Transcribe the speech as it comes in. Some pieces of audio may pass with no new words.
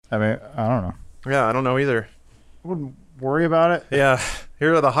I mean, I don't know. Yeah, I don't know either. Wouldn't worry about it. Yeah,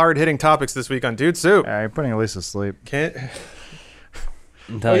 here are the hard-hitting topics this week on Dude Soup. Yeah, you're putting Elise to sleep. Can't...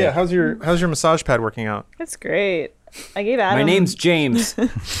 Oh yeah, how's your massage pad working out? It's great. I gave Adam. My name's James.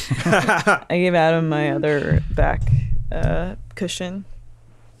 I gave Adam my other back cushion.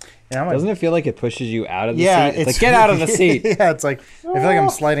 Yeah, Doesn't it feel like it pushes you out of the yeah, seat? It's like, get out of the seat. Yeah, it's like I feel like I'm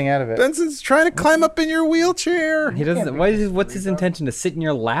sliding out of it. Benson's trying to climb up in your wheelchair. He doesn't. What's his intention? To sit in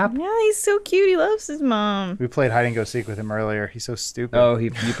your lap? Yeah, he's so cute. He loves his mom. We played hide and go seek with him earlier. He's so stupid. Oh,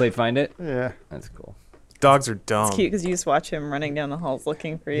 you played Find It? Yeah. That's cool. Dogs are dumb. It's cute because you just watch him running down the halls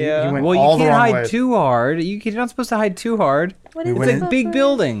looking for you. He went Well, all you the can't wrong hide way. too hard. You're not supposed to hide too hard. What We is went It's in- a big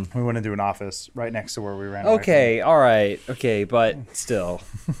building. We went into an office right next to where we ran. away Okay, all right. Okay, but still.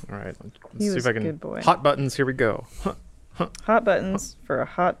 All right, let's He see was if I a can. good boy. Hot buttons. Here we go. Hot buttons for a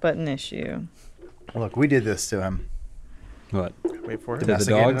hot button issue. from. Look, we did this to him. What? Wait for it. the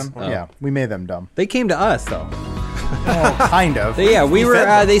Domesticated dogs? him. Oh. Yeah, we made them dumb. They came to us though. Well, kind of. Yeah, we were. fed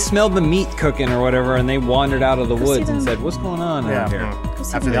them. They smelled the meat cooking or whatever, and they wandered out of the Go see woods and them. said, "What's going on Yeah. out here?"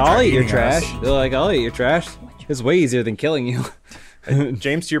 After they I'll tried eat your eating us. trash. They're like, "I'll eat your trash." It's way easier than killing you.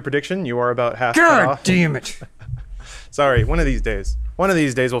 James, to your prediction, you are about half cut off. damn it! Sorry, one of these days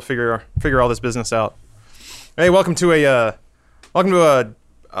we'll figure all this business out. Hey, welcome to a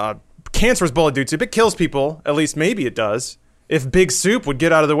cancerous bowl of Dude Soup. It kills people, at least maybe it does. If Big Soup would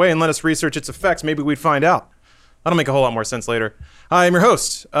get out of the way and let us research its effects, maybe we'd find out. That'll make a whole lot more sense later. Hi, I'm your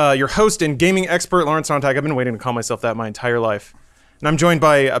host and gaming expert, Lawrence Sontag. I've been waiting to call myself that my entire life. And I'm joined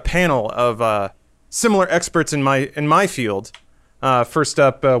by a panel of similar experts in my field. First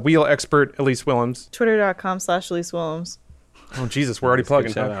up, wheel expert Elise Willems. Twitter.com/Elise Willems. Oh, Jesus, we're already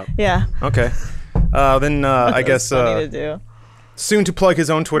plugging. Shout Huh? out. Yeah. Okay. Then I guess Funny to do. soon to plug his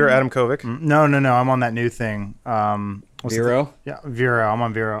own Twitter, Adam Kovic. No. I'm on that new thing. What's the Vero. Yeah, Vero. I'm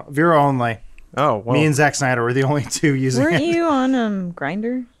on Vero. Vero only. Oh, well. Me and Zack Snyder were the only two using Weren't it. you on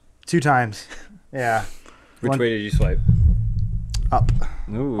Grinder? 2 times. Yeah. Which One- way did you swipe? Up.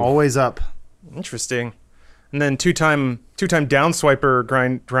 Ooh. Always up. Interesting. And then two-time down swiper,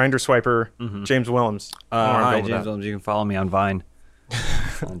 grinder swiper, James Willems. Hi, James Williams. You can follow me on Vine.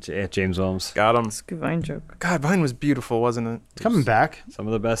 At James Williams. Got him. It's a good Vine joke. God, Vine was beautiful, wasn't it? It's coming back. Some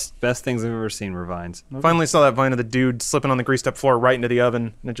of the best things I've ever seen were Vines. Finally saw that Vine of the dude slipping on the greased up floor right into the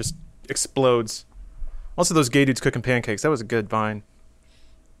oven, and it just explodes. Also, those gay dudes cooking pancakes. That was a good Vine.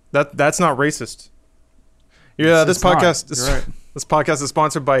 That's not racist. Yeah, this It's not. podcast You're right. this podcast is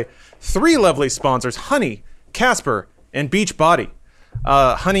sponsored by 3 lovely sponsors: Honey, Casper, and Beachbody.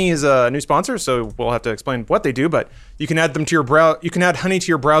 Honey is a new sponsor, so we'll have to explain what they do, but you can add them to your you can add Honey to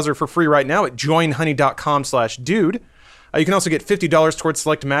your browser for free right now at joinhoney.com/dude. You can also get $50 towards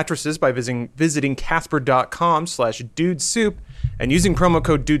select mattresses by visiting casper.com/dudesoup and using promo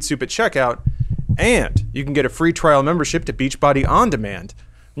code dudesoup at checkout. And you can get a free trial membership to Beachbody On Demand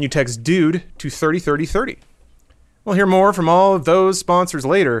when you text DUDE to 303030. We'll hear more from all of those sponsors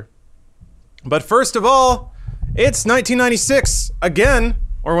later. But first of all, it's 1996 again,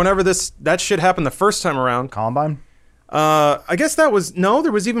 or whenever that shit happened the first time around. Columbine? I guess there was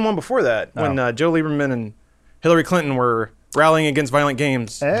even one before that when Joe Lieberman and Hillary Clinton were rallying against violent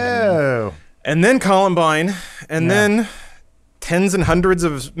games. Oh. And then Columbine, and then tens and hundreds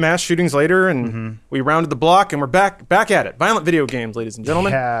of mass shootings later, and we rounded the block, and we're back at it. Violent video games, ladies and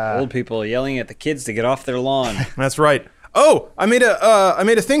gentlemen. Yeah. Old people yelling at the kids to get off their lawn. That's right. Oh, I made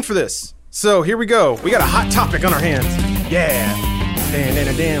a thing for this. So here we go. We got a hot topic on our hands. Yeah.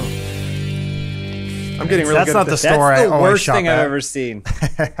 Damn. I'm getting really That's good not at the this. store That's I the always worst shop thing at. I've ever seen.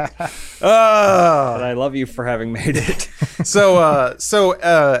 Ah. But I love you for having made it. So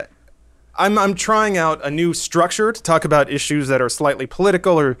I'm trying out a new structure to talk about issues that are slightly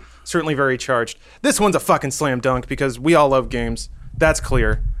political or certainly very charged. This one's a fucking slam dunk because we all love games. That's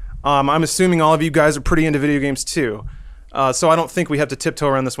clear. I'm assuming all of you guys are pretty into video games too. So I don't think we have to tiptoe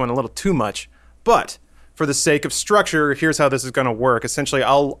around this one a little too much. But for the sake of structure, here's how this is going to work. Essentially,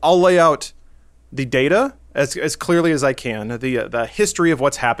 I'll lay out the data as clearly as I can, the history of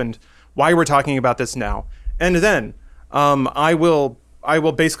what's happened, why we're talking about this now, and then I will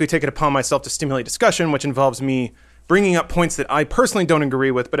basically take it upon myself to stimulate discussion, which involves me bringing up points that I personally don't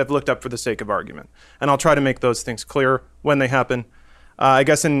agree with, but have looked up for the sake of argument, and I'll try to make those things clear when they happen. I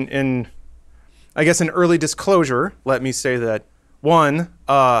guess in early disclosure, let me say that one,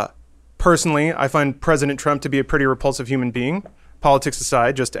 personally, I find President Trump to be a pretty repulsive human being. Politics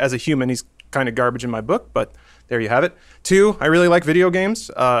aside, just as a human, he's kind of garbage in my book, but there you have it. 2, I really like video games.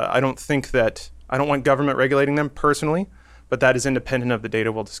 I don't want government regulating them personally, but that is independent of the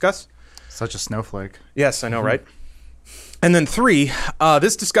data we'll discuss. Such a snowflake. Yes, I know, right? And then 3,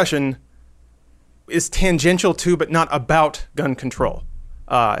 this discussion is tangential to, but not about gun control.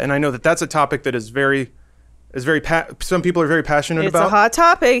 And I know that that's a topic that is some people are very passionate It's about. a hot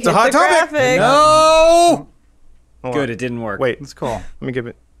topic. It's a hot topic. Graphic. No. Hold Good, on. it didn't work. Wait, It's cool. let me give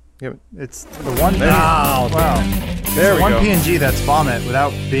it. It's the one. Wow. There we one go. PNG that's vomit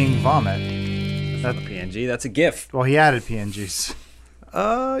without being vomit. That's a PNG. That's a GIF. Well, he added PNGs.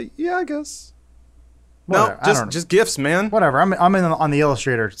 Yeah, I guess. Whatever, I No, don't know. just GIFs, man. Whatever. I'm on the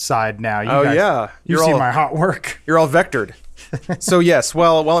Illustrator side now. You Oh guys, yeah, You see my hot work. You're all vectored. So yes,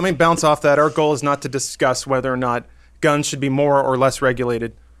 well, let me bounce off that. Our goal is not to discuss whether or not guns should be more or less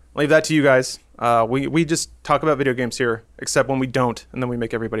regulated. Leave that to you guys. We just talk about video games here, except when we don't, and then we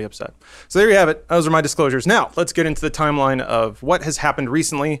make everybody upset. So there you have it. Those are my disclosures. Now, let's get into the timeline of what has happened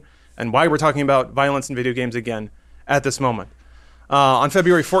recently and why we're talking about violence in video games again at this moment. On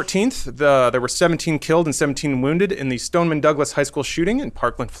February 14th, there were 17 killed and 17 wounded in the Stoneman Douglas High School shooting in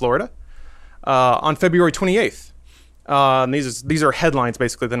Parkland, Florida. On February 28th, these are headlines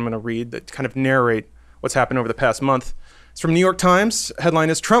basically that I'm going to read that kind of narrate what's happened over the past month. It's from New York Times. Headline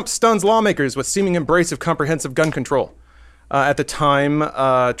is Trump stuns lawmakers with seeming embrace of comprehensive gun control. At the time,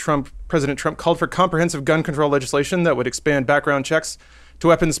 President Trump called for comprehensive gun control legislation that would expand background checks to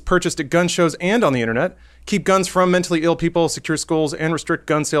weapons purchased at gun shows and on the internet, keep guns from mentally ill people, secure schools, and restrict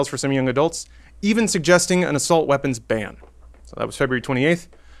gun sales for some young adults, even suggesting an assault weapons ban. So that was February 28th.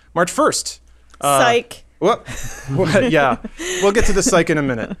 March 1st. Psych. What? Yeah, we'll get to the psych in a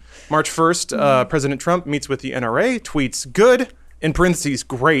minute. March 1st, President Trump meets with the NRA, tweets good, in parentheses,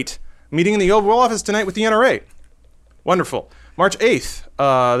 great, meeting in the Oval Office tonight with the NRA. Wonderful. March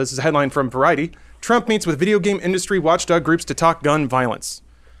 8th, this is a headline from Variety, Trump meets with video game industry watchdog groups to talk gun violence.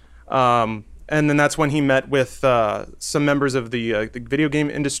 And then that's when he met with some members of the video game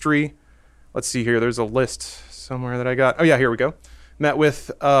industry. Let's see here, there's a list somewhere that I got. Oh yeah, here we go. Met with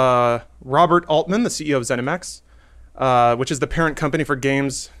Robert Altman, the CEO of ZeniMax, which is the parent company for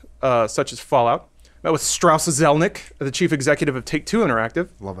games such as Fallout. Met with Strauss Zelnick, the chief executive of Take-Two Interactive.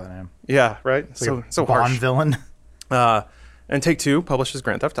 Love that name. Yeah, right? It's like So a Bond harsh. villain. And Take-Two publishes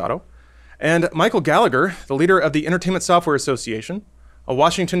Grand Theft Auto. And Michael Gallagher, the leader of the Entertainment Software Association, a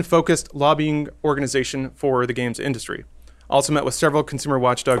Washington-focused lobbying organization for the games industry. Also met with several consumer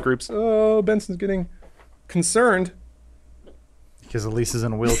watchdog groups. Oh, Benson's getting concerned. Because Elise is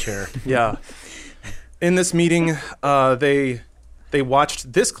in a wheelchair. Yeah. In this meeting, they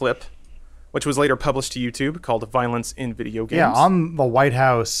watched this clip, which was later published to YouTube, called "Violence in Video Games." Yeah, on the White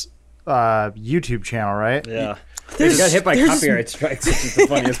House YouTube channel, right? Yeah. They got hit by copyright strikes, which is the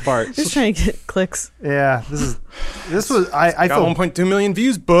funniest part. Just trying to get clicks. Yeah, this was I Got feel 1.2 million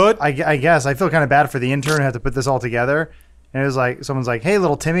views, but I guess I feel kind of bad for the intern who had to put this all together. And it was like someone's like, "Hey,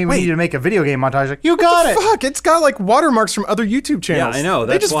 little Timmy, we need you to make a video game montage." Like, you got it. fuck, it's got like watermarks from other YouTube channels. I know,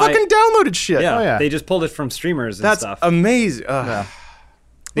 They that's just why- fucking downloaded shit. Yeah, Oh, yeah. they just pulled it from streamers and That's stuff. amazing. Yeah.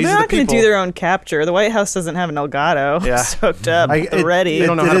 These They're are the not going to people. do their own capture. The White House doesn't have an Elgato Yeah. soaked up ready. They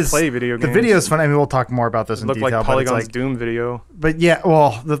don't know how to play video The games. video's fun. I mean, we'll talk more about this in Look detail. like but it's Polygon's like, Doom video. but yeah,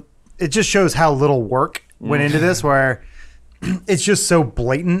 well, it just shows how little work went into this. Where it's just so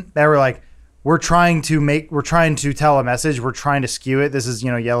blatant that we're like, we're trying to tell a message. We're trying to skew it. This is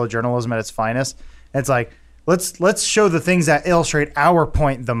yellow journalism at its finest. And it's like let's show the things that illustrate our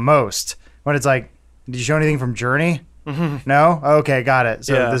point the most. When it's like, did you show anything from Journey? Mm-hmm. No. Okay, got it.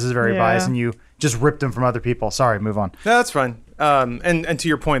 So Yeah. this is very Yeah. biased, and you just ripped them from other people. Sorry, move on. No, that's fine. And to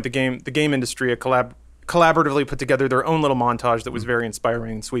your point, the game industry collaboratively put together their own little montage that was very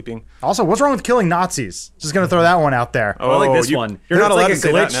inspiring and sweeping. Also, what's wrong with killing Nazis? Just gonna throw that one out there. I like this you- one. You're not It's allowed like to a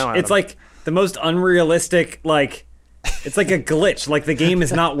say glitch. that now, It's Adam. like the most unrealistic, it's like a glitch. Like the game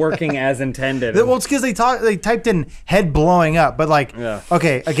is not working as intended. Well, it's because they typed in head blowing up, but Yeah.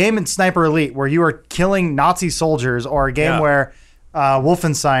 okay, a game in Sniper Elite where you are killing Nazi soldiers, or a game Yeah. where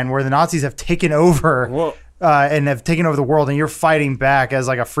Wolfenstein, where the Nazis have taken over Whoa. and have taken over the world, and you're fighting back as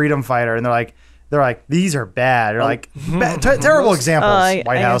like a freedom fighter, and they're like these are bad, or like terrible examples.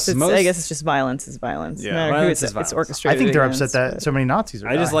 White House. I guess it's just violence is violence. Yeah. No matter who Violence it's is violence. orchestrated. I think they're against, upset that but- so many Nazis are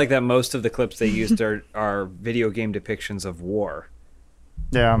I just dying. like that most of the clips they used are video game depictions of war,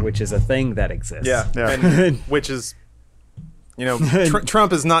 yeah. which is a thing that exists. Yeah, Yeah. And, which is,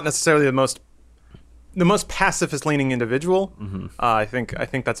 Trump is not necessarily the most pacifist-leaning individual. I think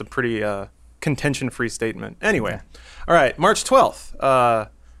that's a pretty contention-free statement. Anyway, all right, March 12th,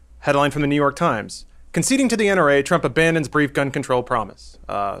 headline from the New York Times. Conceding to the NRA, Trump abandons brief gun control promise.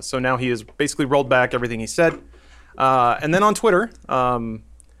 So now he has basically rolled back everything he said. And then on Twitter,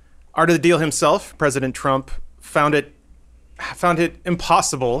 Art of the Deal himself, President Trump, found it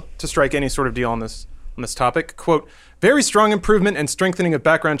impossible to strike any sort of deal on this topic. Quote, Very strong improvement and strengthening of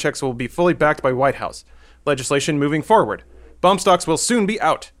background checks will be fully backed by White House. Legislation moving forward. Bump stocks will soon be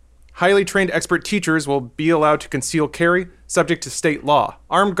out. Highly trained expert teachers will be allowed to conceal carry, subject to state law.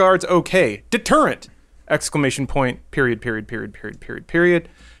 Armed guards okay. Deterrent! Exclamation point, period, period, period, period, period, period,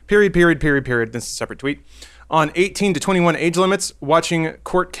 period, period, period, period. This is a separate tweet. On 18 to 21 age limits, watching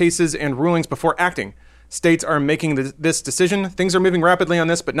court cases and rulings before acting. States are making this decision. Things are moving rapidly on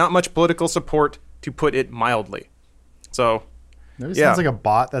this, but not much political support, to put it mildly. So, It yeah. sounds like a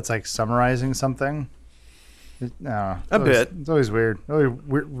bot that's like summarizing something. It's always weird.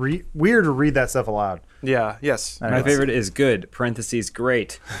 Weird to read that stuff aloud. Yeah, yes. My favorite is good, parentheses,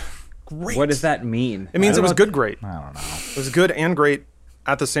 great. Great. What does that mean? It means it was good, great. I don't know. It was good and great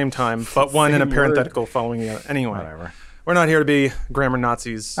at the same time, but one in a Same parenthetical following the other. Anyway, Whatever. we're not here to be grammar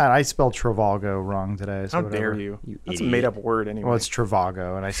Nazis. I spelled Travago wrong today. So How whatever. dare you? That's a idiot. made-up word anyway. Well, it's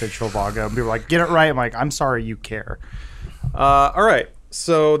Travago, and I said Travago, and people were like, "Get it right." I'm like, "I'm sorry, you care." All right.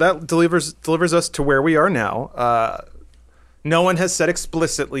 So that delivers us to where we are now. No one has said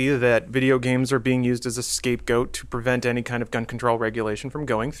explicitly that video games are being used as a scapegoat to prevent any kind of gun control regulation from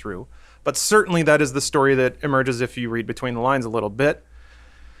going through. But certainly that is the story that emerges if you read between the lines a little bit.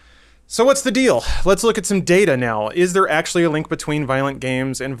 So what's the deal? Let's look at some data now. Is there actually a link between violent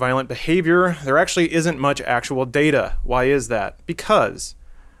games and violent behavior? There actually isn't much actual data. Why is that? Because,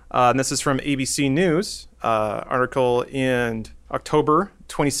 and this is from ABC News, article in October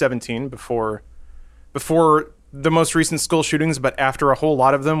 2017, before the most recent school shootings, but after a whole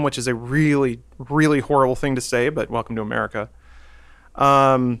lot of them, which is a really, really horrible thing to say, but welcome to America.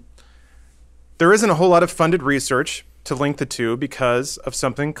 There isn't a whole lot of funded research to link the two because of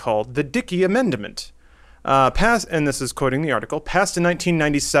something called the Dickey Amendment. Passed, and this is quoting the article, passed in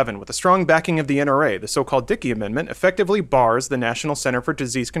 1997 with a strong backing of the NRA, the so-called Dickey Amendment effectively bars the National Center for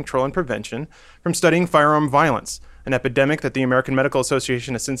Disease Control and Prevention from studying firearm violence, an epidemic that the American Medical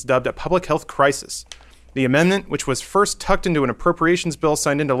Association has since dubbed a public health crisis. The amendment, which was first tucked into an appropriations bill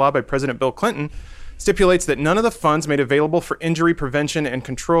signed into law by President Bill Clinton, stipulates that none of the funds made available for injury prevention and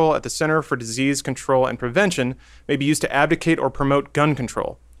control at the Center for Disease Control and Prevention may be used to abdicate or promote gun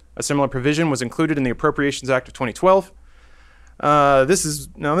control. A similar provision was included in the Appropriations Act of 2012. This is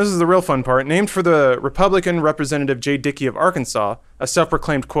the real fun part. Named for the Republican Representative Jay Dickey of Arkansas, a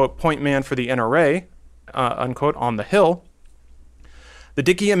self-proclaimed, quote, point man for the NRA, unquote, on the Hill. The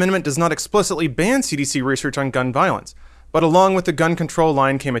Dickey Amendment does not explicitly ban CDC research on gun violence, but along with the gun control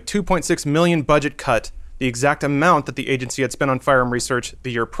line came a $2.6 million budget cut, the exact amount that the agency had spent on firearm research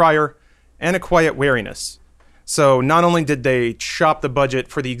the year prior, and a quiet wariness. So not only did they chop the budget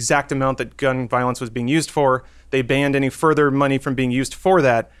for the exact amount that gun violence was being used for, they banned any further money from being used for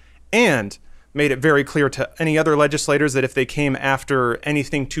that, and made it very clear to any other legislators that if they came after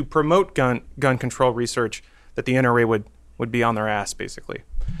anything to promote gun control research, that the NRA would be on their ass, basically.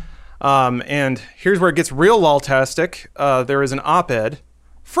 And here's where it gets real lol-tastic. There is an op-ed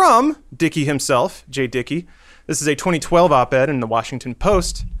from Dickey himself, Jay Dickey. This is a 2012 op-ed in the Washington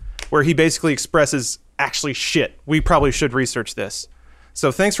Post, where he basically expresses, actually shit, we probably should research this.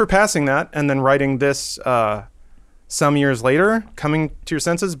 So thanks for passing that and then writing this some years later, coming to your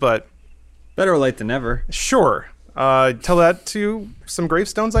senses, but Better late than never. sure. Tell that to some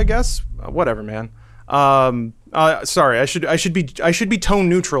gravestones, I guess. Whatever, man. Sorry, I should be tone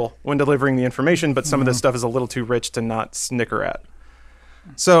neutral when delivering the information, but some of this stuff is a little too rich to not snicker at.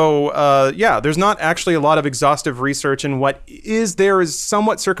 So, yeah, there's not actually a lot of exhaustive research, and what is there is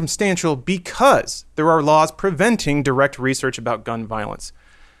somewhat circumstantial because there are laws preventing direct research about gun violence,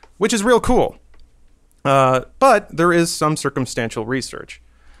 which is real cool. But there is some circumstantial research,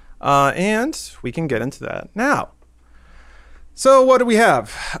 and we can get into that now. So what do we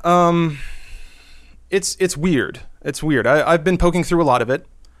have? It's weird. It's weird. I've been poking through a lot of it,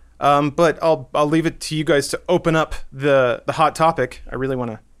 but I'll leave it to you guys to open up the hot topic. I really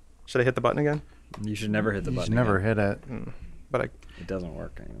want to. Should I hit the button again? You should never hit the You button. should never again. hit it. But It doesn't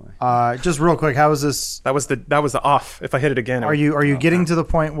work anyway. Just real quick, how is this? that was the off. If I hit it again, Are you getting to the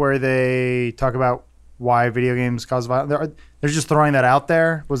point where they talk about why video games cause violence? They're just throwing that out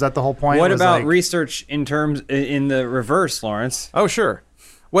there. Was that the whole point? What Was about like- research in the reverse, Lawrence? Oh, sure.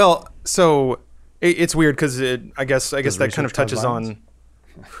 Well, so it's weird because I guess that kind of research cause touches violence?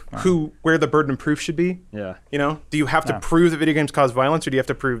 on where the burden of proof should be. Yeah. You know, do you have to prove that video games cause violence, or do you have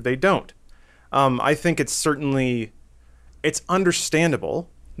to prove they don't? I think it's understandable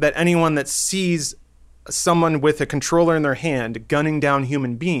that anyone that sees someone with a controller in their hand gunning down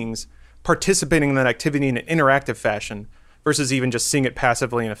human beings, participating in that activity in an interactive fashion, versus even just seeing it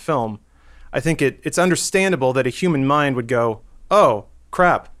passively in a film, I think it's understandable that a human mind would go, "Oh,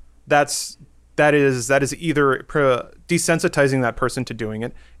 crap, that's that is either desensitizing that person to doing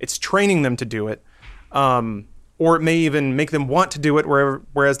it, it's training them to do it, or it may even make them want to do it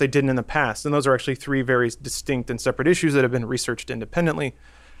whereas they didn't in the past. And those are actually three very distinct and separate issues that have been researched independently.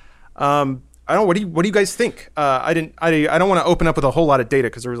 I don't know. What do you guys think? I don't want to open up with a whole lot of data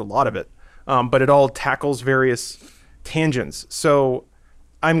because there's a lot of it, but it all tackles various tangents. So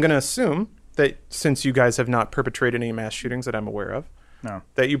I'm going to assume that since you guys have not perpetrated any mass shootings that I'm aware of, No.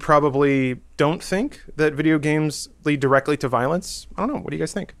 that you probably don't think that video games lead directly to violence. I don't know. What do you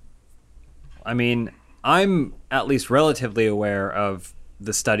guys think? I mean, I'm at least relatively aware of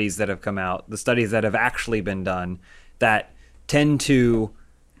the studies that have come out, the studies that have actually been done, that tend to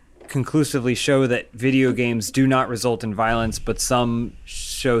conclusively show that video games do not result in violence, but some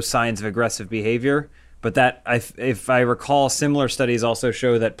show signs of aggressive behavior. But that, if I recall, similar studies also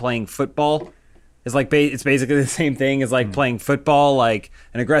show that playing football is like it's basically the same thing as like playing football. Like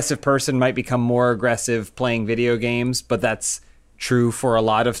an aggressive person might become more aggressive playing video games, but that's true for a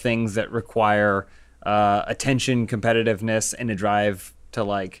lot of things that require attention, competitiveness, and a drive to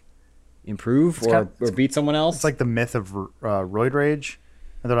like improve or beat someone else. It's like the myth of roid rage.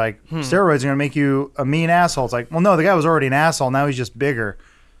 And they're like, steroids are going to make you a mean asshole. It's like, well, no, the guy was already an asshole. Now he's just bigger.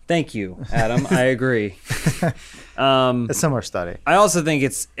 Thank you, Adam. I agree. A similar study. I also think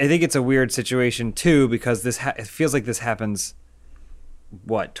it's a weird situation too, because it feels like this happens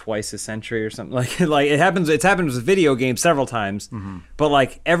twice a century or something. Like it happens. It's happened with video games several times, but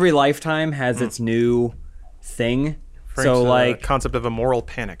like every lifetime has its new thing. Frank's, so like concept of a moral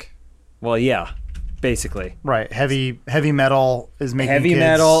panic. well, yeah, basically. Right. Heavy metal is making Heavy kids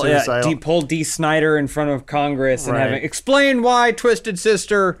metal, suicidal. pull D. Snyder in front of Congress and Right. having explain why Twisted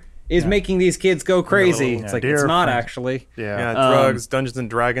Sister is making these kids go crazy. little- It's like dear it's not friend. actually. Yeah, Yeah. drugs, Dungeons and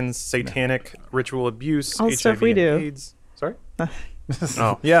Dragons, satanic ritual abuse, All HIV stuff we and do. AIDS. Sorry?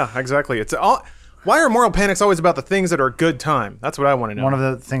 Oh, yeah, exactly. It's all. Why are moral panics always about the things that are a good time? That's what I want to know. One of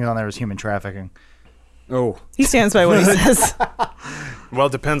the things on there is human trafficking. Oh, He stands by what he says. Well,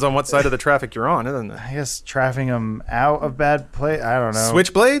 it depends on what side of the traffic you're on, isn't it? I guess trafficking them out of bad place. I don't know.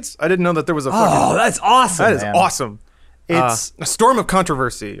 Switchblades? I didn't know that there was a fucking. oh, that's awesome. That is man. awesome. It's A storm of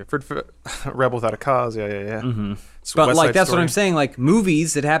controversy. For Rebel Without a Cause. Yeah. It's But West like Side that's what Story. I'm saying. Like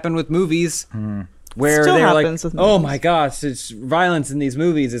movies, it happened with movies where Still they're like, happens with "Oh movies. my gosh, it's violence in these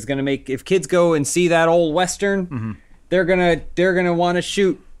movies is going to make if kids go and see that old western, they're gonna want to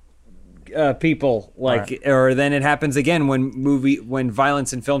shoot people." Like, or then it happens again when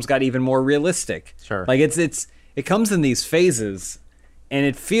violence in films got even more realistic. Sure. Like it comes in these phases, and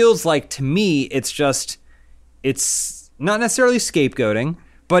it feels like to me it's not necessarily scapegoating,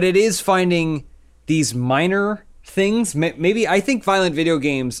 but it is finding these minor things. Maybe I think violent video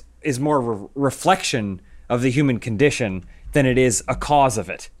games is more reflection of the human condition than it is a cause of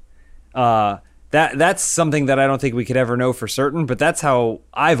it. That's something that I don't think we could ever know for certain, but that's how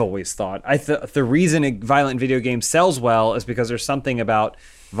I've always thought. The reason a violent video game sells well is because there's something about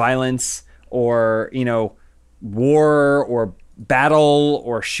violence or, war or battle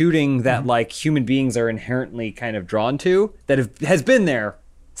or shooting that like human beings are inherently kind of drawn to that has been there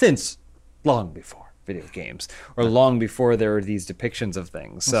since long before video games or long before there were these depictions of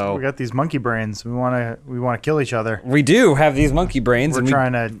things. So we got these monkey brains. We want to kill each other. we do have these monkey brains, We're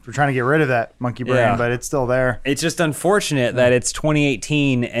and trying to get rid of that monkey brain, Yeah. but it's still there. it's just unfortunate that it's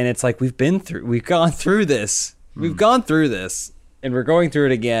 2018 and it's like we've gone through this. We've gone through this and we're going through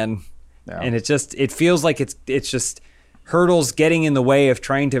it again. Yeah. And it feels like it's just hurdles getting in the way of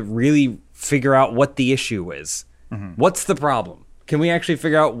trying to really figure out what the issue is. What's the problem? Can we actually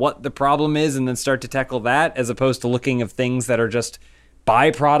figure out what the problem is and then start to tackle that as opposed to looking at things that are just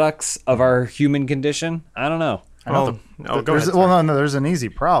byproducts of our human condition? I don't know. Well, no, go There's- ahead. well, no, there's an easy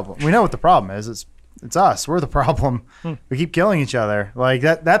problem. We know what the problem is. It's us. We're the problem. We keep killing each other. Like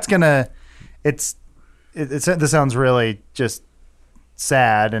that. That's gonna. This sounds really just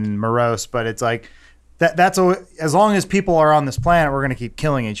sad and morose, but it's like that's as long as people are on this planet, we're gonna keep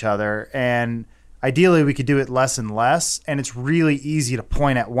killing each other. And ideally, we could do it less and less. And it's really easy to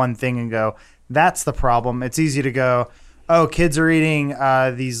point at one thing and go, "That's the problem." It's easy to go, "Oh, kids are eating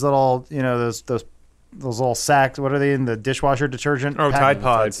these little, those little sacks. What are they in the dishwasher detergent? Oh, Tide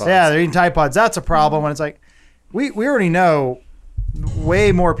Pods. Yeah, they're eating Tide Pods. That's a problem." When it's like, we already know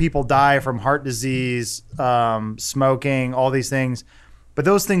way more people die from heart disease, smoking, all these things. But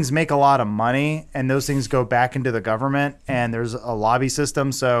those things make a lot of money, and those things go back into the government, and there's a lobby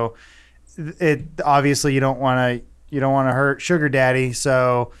system. So it obviously you don't want to hurt sugar daddy.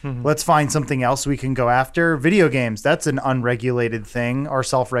 So let's find something else we can go after. Video games, that's an unregulated thing or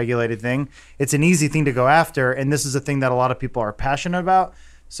self-regulated thing. It's an easy thing to go after, and this is a thing that a lot of people are passionate about.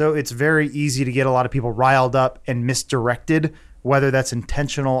 So it's very easy to get a lot of people riled up and misdirected, whether that's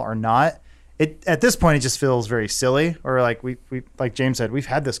intentional or not. It at this point it just feels very silly. Or like we like James said, we've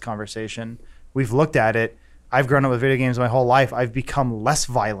had this conversation. We've looked at it. I've grown up with video games my whole life. I've become less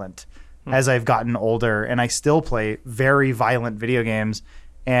violent as I've gotten older, and I still play very violent video games,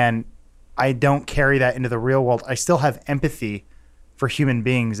 and I don't carry that into the real world. I still have empathy for human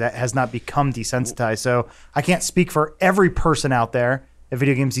beings that has not become desensitized. So I can't speak for every person out there that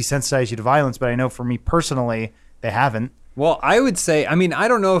video games desensitize you to violence, but I know for me personally, they haven't. Well, I would say, I mean, I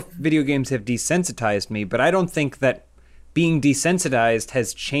don't know if video games have desensitized me, but I don't think that being desensitized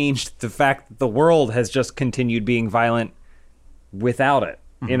has changed the fact that the world has just continued being violent without it.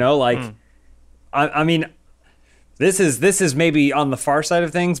 You know, like, I mean, this is maybe on the far side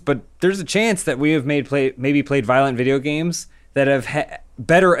of things, but there's a chance that we have maybe played violent video games that have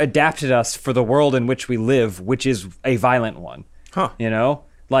better adapted us for the world in which we live, which is a violent one. Huh. You know,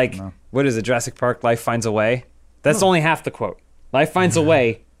 like, what is it? Jurassic Park, Life Finds a Way. That's only half the quote. Life finds a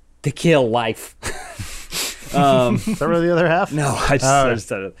way to kill life. Is that really the other half? No, I just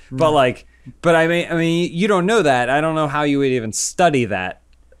said it. But I mean, you don't know that. I don't know how you would even study that.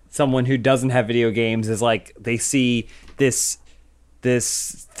 Someone who doesn't have video games is like, they see this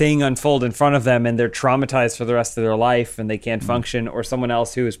thing unfold in front of them and they're traumatized for the rest of their life and they can't function. Or someone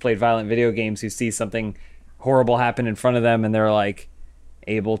else who has played violent video games who sees something horrible happen in front of them and they're like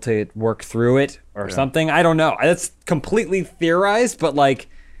able to work through it or something. I don't know. That's completely theorized, but like,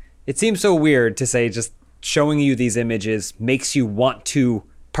 it seems so weird to say just showing you these images makes you want to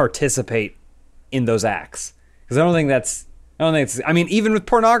participate in those acts. Because I don't think it's, I mean, even with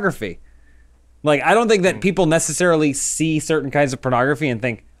pornography, like, I don't think that people necessarily see certain kinds of pornography and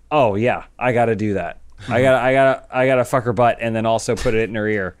think, oh yeah, I gotta do that. I gotta fuck her butt and then also put it in her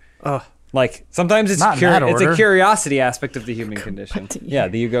ear. Like, sometimes it's it's a curiosity aspect of the human condition. Yeah,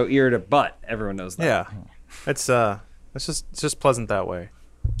 you go ear to butt. Everyone knows that. Yeah, it's just pleasant that way.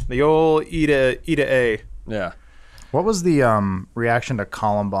 The old E to A. Yeah. What was the reaction to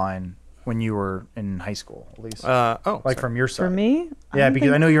Columbine when you were in high school, at least? From your side. For me? Yeah,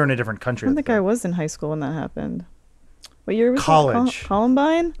 because I know you're in a different country. I don't think I was in high school when that happened. What year was College. that?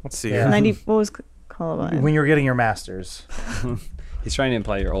 Columbine? Let's see. Yeah. Here. What was Columbine? When you were getting your master's. He's trying to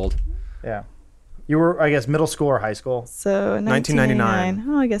imply you're old. Yeah. You were, I guess, middle school or high school? So, 1999.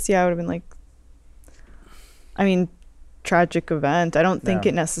 Oh, I guess, yeah, I would have been like, I mean, tragic event. I don't think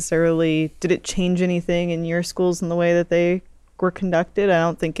it necessarily, did it change anything in your schools in the way that they were conducted? I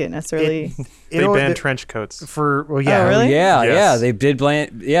don't think it necessarily. They banned trench coats. Oh, really? Yeah, Yes. yeah, they did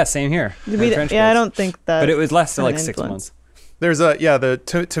blame. Yeah, same here. I don't think that. But it was less than had like an 6 influence. months. There's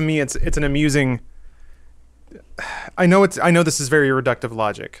to me it's an amusing. I know this is very reductive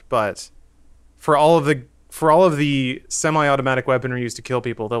logic, but for all of the semi-automatic weaponry used to kill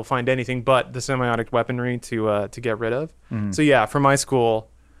people, they'll find anything but the semi-automatic weaponry to get rid of. So yeah, for my school,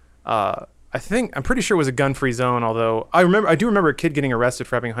 I'm pretty sure it was a gun-free zone. Although I do remember a kid getting arrested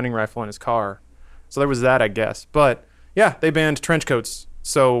for having a hunting rifle in his car, so there was that, I guess. But yeah, they banned trench coats.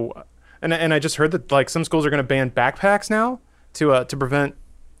 So and I just heard that like some schools are going to ban backpacks now to prevent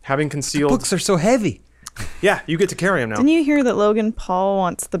having concealed. Books are so heavy. Yeah, you get to carry them now. Didn't you hear that Logan Paul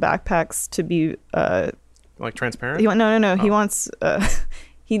wants the backpacks to be Like transparent? no. He wants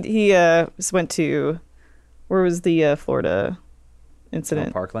he went to, where was the Florida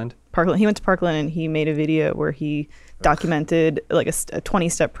incident? Parkland. He went to Parkland and he made a video where he documented like a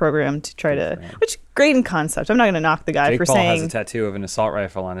 20-step program to try to, which great in concept. I'm not going to knock the guy Jake for Paul saying has a tattoo of an assault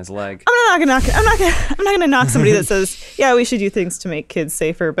rifle on his leg. I'm not gonna knock somebody that says, yeah, we should do things to make kids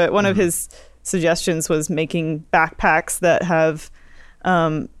safer. But one of his suggestions was making backpacks that have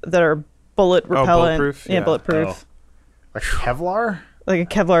that are bullet repellent, bulletproof? yeah, Yeah. bulletproof, Like Kevlar? like a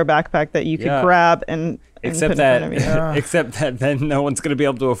Kevlar backpack that you could Yeah. grab and Except put in front of you. that, except that then no one's going to be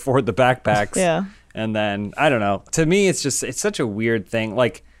able to afford the backpacks. Yeah. And then I don't know. To me, it's such a weird thing.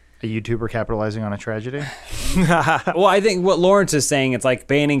 Like, A YouTuber capitalizing on a tragedy? well, I think what Lawrence is saying, it's like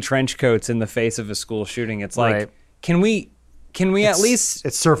banning trench coats in the face of a school shooting. It's like, Right. can we at least?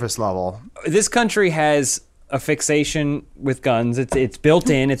 It's surface level. This country has a fixation with guns. It's built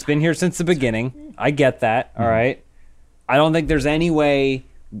in. It's been here since the beginning. I get that. All right. I don't think there's any way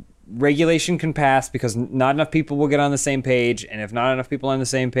regulation can pass because not enough people will get on the same page. And if not enough people on the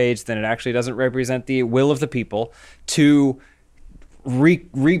same page, then it actually doesn't represent the will of the people to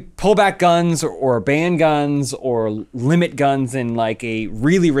pull back guns or ban guns or limit guns in like a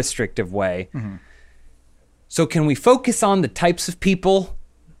really restrictive way. So can we focus on the types of people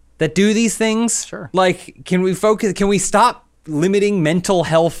that do these things? Sure. Like, can we stop limiting mental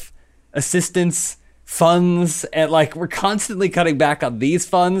health assistance funds, and like we're constantly cutting back on these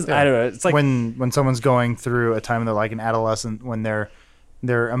funds. I don't know. It's like when someone's going through a time when they're like an adolescent, when their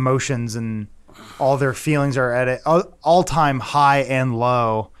emotions and all their feelings are at an all-time high and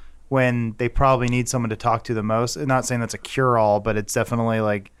low, when they probably need someone to talk to the most. I'm not saying that's a cure-all, but it's definitely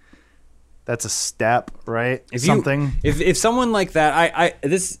like that's a step, right? if someone like that, I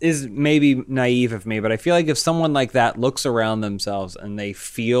this is maybe naive of me, but I feel like if someone like that looks around themselves and they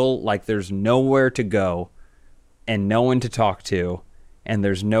feel like there's nowhere to go and no one to talk to and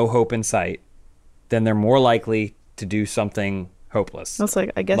there's no hope in sight, then they're more likely to do something hopeless. That's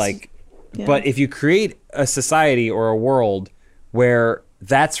like, I guess. Like, yeah. but if you create a society or a world where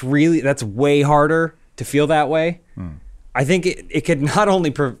that's way harder to feel that way, I think it could not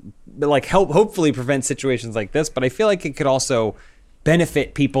only hopefully prevent situations like this, but I feel like it could also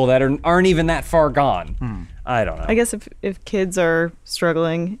benefit people that aren't even that far gone. I don't know. I guess if kids are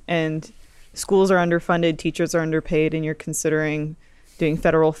struggling and schools are underfunded, teachers are underpaid, and you're considering doing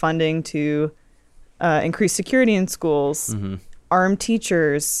federal funding to increase security in schools, arm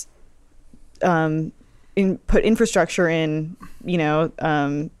teachers, put infrastructure in,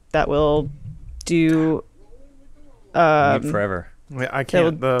 that will do forever. I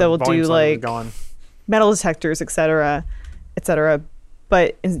can't. That will do volume song is like gone. metal detectors, et cetera.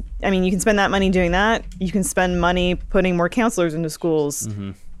 But I mean, you can spend that money doing that. You can spend money putting more counselors into schools,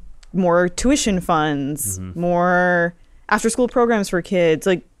 more tuition funds, more after-school programs for kids.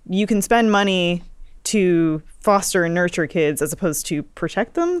 Like, you can spend money to foster and nurture kids as opposed to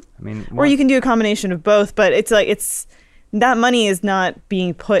protect them. I mean, or you can do a combination of both. But it's that money is not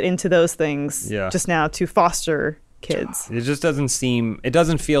being put into those things just now to foster kids. It just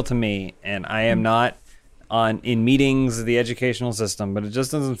doesn't feel to me, and I am not in meetings of the educational system, but it just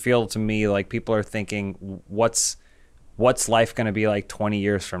doesn't feel to me like people are thinking, what's life going to be like 20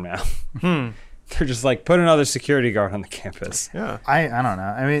 years from now? They're just like, put another security guard on the campus. Yeah. I don't know.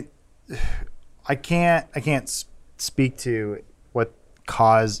 I mean, I can't speak to what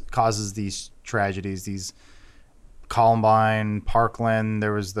causes these tragedies, these Columbine, Parkland.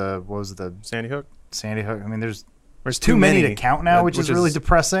 There was what was the Sandy Hook. I mean, there's too many to count now, which is really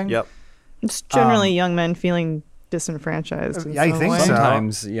depressing. Yep. It's generally young men feeling disenfranchised. I think so.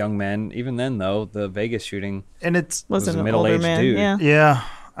 Sometimes young men. Even then, though, the Vegas shooting and it was an a older middle-aged man. dude. Yeah.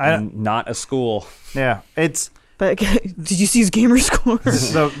 And not a school. Yeah, But did you see his gamer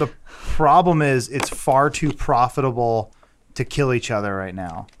scores? the problem is it's far too profitable to kill each other right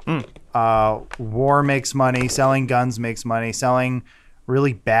now. War makes money. Selling guns makes money. Selling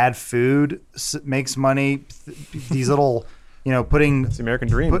really bad food makes money. These little, putting It's the American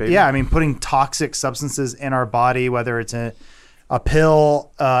dream, baby. yeah, I mean, putting toxic substances in our body, whether it's a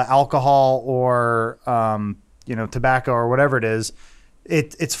pill, alcohol, or tobacco or whatever it is.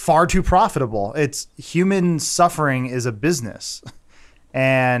 It's far too profitable. It's human suffering is a business,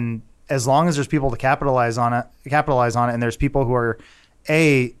 and as long as there's people to capitalize on it, and there's people who are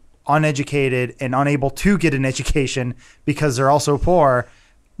uneducated and unable to get an education because they're also poor,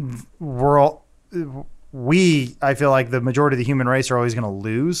 I feel like the majority of the human race are always going to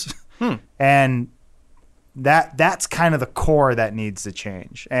lose, and that's kind of the core that needs to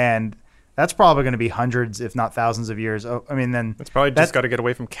change, and that's probably going to be hundreds, if not thousands of years. I mean, then It's probably just got to get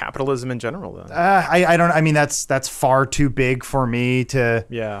away from capitalism in general, though. I don't. I mean, that's far too big for me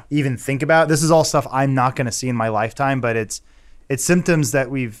to even think about. This is all stuff I'm not going to see in my lifetime, but it's symptoms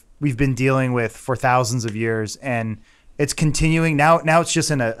that we've been dealing with for thousands of years, and it's continuing now. Now it's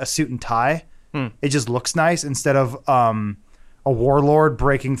just in a suit and tie. It just looks nice instead of a warlord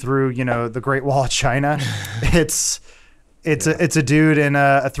breaking through, the Great Wall of China. It's a dude in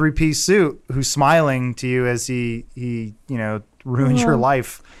a three-piece suit who's smiling to you as he ruins your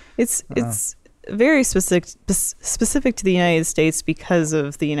life. It's very specific to the United States because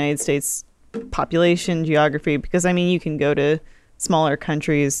of the United States population, geography. Because I mean, you can go to smaller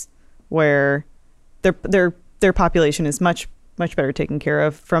countries where their population is much better taken care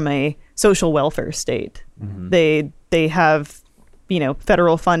of from a social welfare state. They have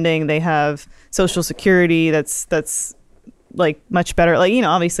federal funding. They have Social Security. That's like much better, like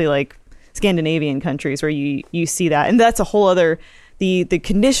obviously like Scandinavian countries where you see that, and that's a whole other, the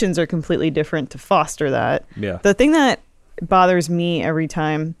conditions are completely different to foster that. The thing that bothers me every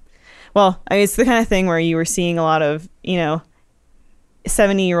time, well, I mean, it's the kind of thing where you were seeing a lot of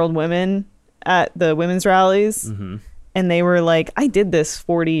 70-year-old women at the women's rallies, and they were like, I did this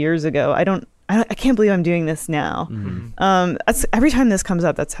 40 years ago, I can't believe I'm doing this now. That's every time this comes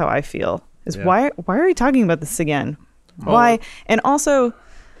up, that's how I feel, is why are we talking about this again? Why? And also,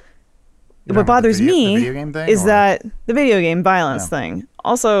 what bothers me is that the video game violence thing.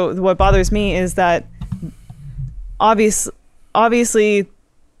 Also, what bothers me is that obviously,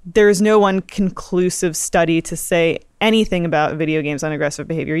 there's no one conclusive study to say anything about video games on aggressive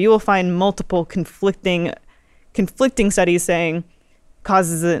behavior. You will find multiple conflicting studies saying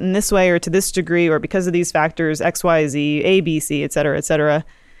causes it in this way or to this degree or because of these factors, X, Y, Z, A, B, C, et cetera,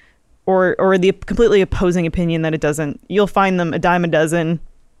 or the completely opposing opinion that it doesn't. You'll find them a dime a dozen,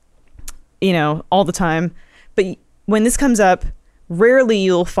 all the time. But when this comes up, rarely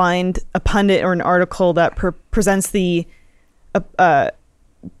you'll find a pundit or an article that presents the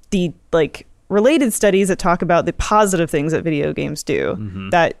like related studies that talk about the positive things that video games do,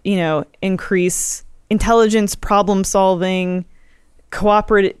 that increase intelligence, problem solving,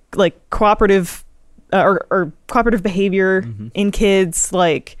 cooperative or cooperative behavior in kids,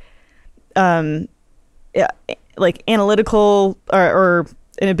 like analytical or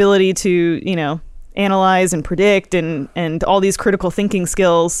an ability to analyze and predict and all these critical thinking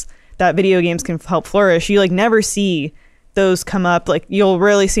skills that video games can help flourish. You never see those come up. You'll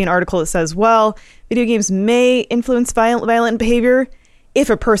rarely see an article that says, well, video games may influence violent behavior if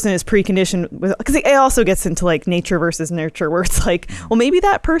a person is preconditioned with, because it also gets into nature versus nurture, where it's well, maybe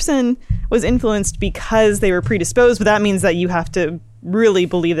that person was influenced because they were predisposed, but that means that you have to really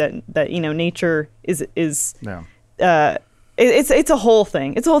believe that nature is it's a whole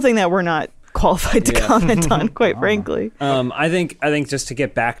thing. It's a whole thing that we're not qualified to comment on, quite frankly. I think just to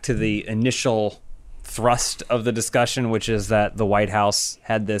get back to the initial thrust of the discussion, which is that the White House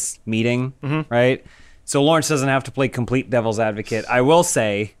had this meeting, right? So Lawrence doesn't have to play complete devil's advocate. I will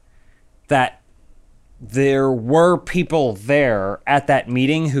say that there were people there at that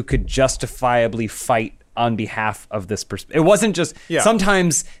meeting who could justifiably fight on behalf of this perspective. It wasn't just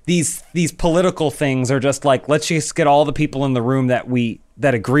sometimes these political things are just let's just get all the people in the room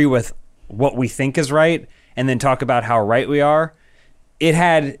that agree with what we think is right and then talk about how right we are. It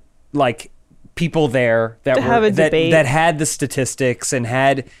had people there that had the statistics and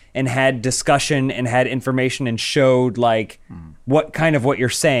had discussion and had information and showed what you're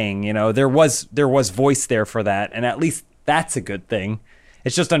saying. There was voice there for that, and at least that's a good thing.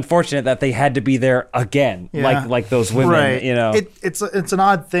 It's just unfortunate that they had to be there again, like those women. Right. It's an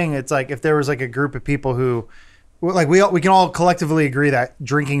odd thing. It's if there was a group of people who, we can all collectively agree that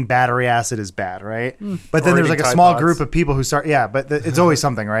drinking battery acid is bad, right? But then there's a small group of people who start, but it's always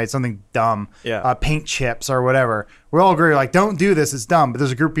something, right? Something dumb, paint chips or whatever. We all agree, don't do this, it's dumb. But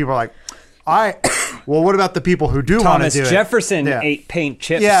there's a group of people well, what about the people who do want to do it? Thomas Jefferson ate paint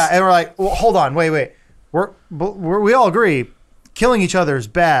chips. Yeah, and we're well, hold on, wait. We all agree, killing each other is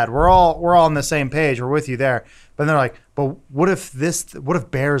bad. We're all on the same page. We're with you there. But then they're but what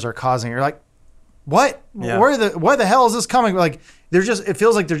if bears are causing it? You're what? Yeah. Where the hell is this coming? It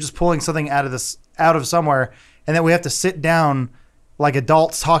feels like they're just pulling something out of somewhere, and then we have to sit down like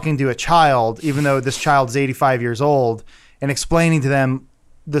adults talking to a child, even though this child is 85 years old, and explaining to them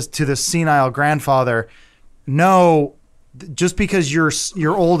to this senile grandfather, no, just because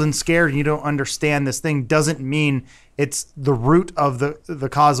you're old and scared and you don't understand this thing doesn't mean it's the root of the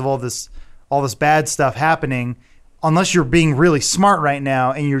cause of all this bad stuff happening. Unless you're being really smart right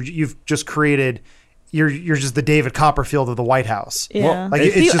now, and you've just created, you're just the David Copperfield of the White House. Yeah,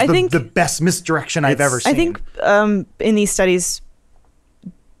 it's just the best misdirection I've ever seen. I think in these studies,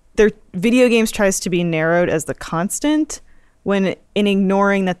 video games tries to be narrowed as the constant, when in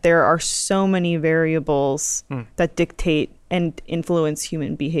ignoring that there are so many variables that dictate and influence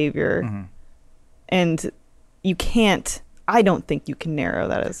human behavior, and you can't. I don't think you can narrow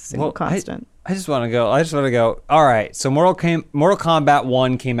that as a single constant. I just want to go. All right. So Mortal Kombat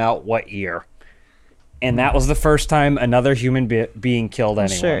 1 came out what year? And that was the first time another human being killed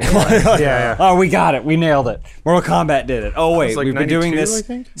anyone. Sure. Yeah. Oh, we got it. We nailed it. Mortal Kombat did it. Oh wait, we've been doing 92, this I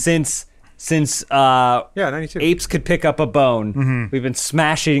think? since 92. apes could pick up a bone. We've been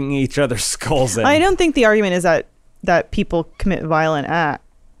smashing each other's skulls in. I don't think the argument is that people commit violent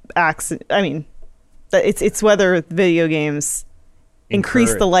acts. I mean, it's whether video games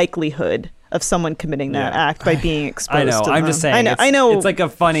increase the likelihood of someone committing that act by being exposed. I know. To I'm them. just saying. I know. It's like a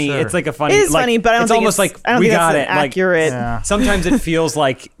funny. Sure. It's like a funny. It is funny, but I don't it's think almost it's, like I don't we think got that's it. an accurate. Sometimes it feels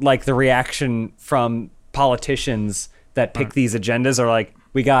like the reaction from politicians that pick these agendas are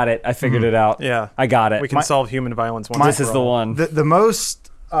we got it. I figured it out. Yeah. I got it. We can solve human violence once This and is for the all. one. The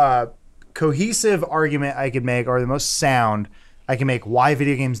most cohesive argument I could make, or the most sound I can make, why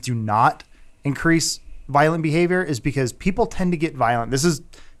video games do not increase violent behavior is because people tend to get violent. This is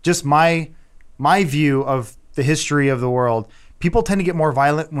just my view of the history of the world. People tend to get more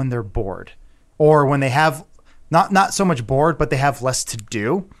violent when they're bored, or when they have not so much bored, but they have less to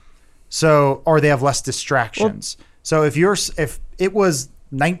do. So, or they have less distractions. So if it was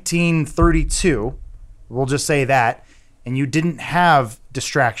 1932 we'll just say that, and you didn't have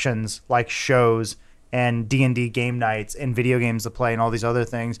distractions like shows and D&D game nights and video games to play and all these other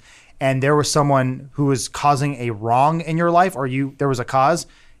things, and there was someone who was causing a wrong in your life, or there was a cause,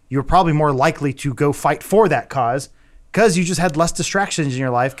 you're probably more likely to go fight for that cause because you just had less distractions in your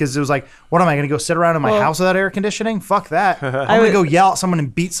life. Because it was like, what am I going to go sit around in my house without air conditioning? Fuck that. I'm going to go yell at someone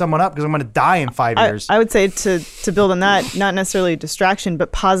and beat someone up because I'm going to die in 5 years. I would say to build on that, not necessarily distraction,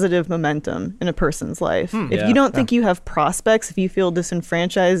 but positive momentum in a person's life. If you don't think you have prospects, if you feel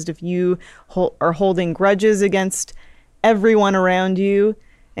disenfranchised, if you are holding grudges against everyone around you,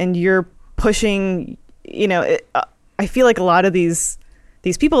 and you're pushing, I feel like a lot of these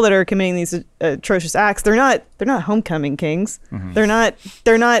people that are committing these atrocious acts, they're not homecoming kings. Mm-hmm. They're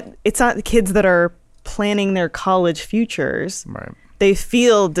not. It's not the kids that are planning their college futures. Right. They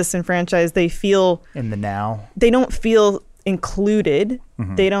feel disenfranchised. They feel in the now. They don't feel included.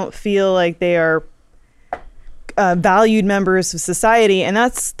 Mm-hmm. They don't feel like they are valued members of society, and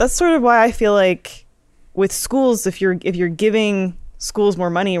that's sort of why I feel like with schools, if you're giving schools more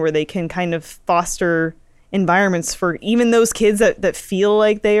money where they can kind of foster environments for even those kids that feel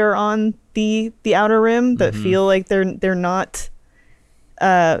like they are on the outer rim, that feel like they're not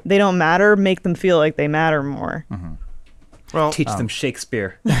they don't matter, make them feel like they matter more. Well, teach them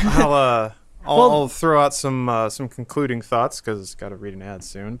Shakespeare. I'll throw out some concluding thoughts because got to read an ad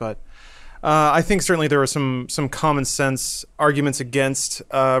soon, but I think certainly there are some common sense arguments against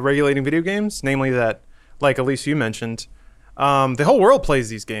regulating video games, namely that, like Elise, you mentioned, the whole world plays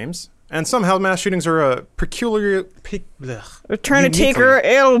these games. And somehow mass shootings are a peculiar... They're trying to take our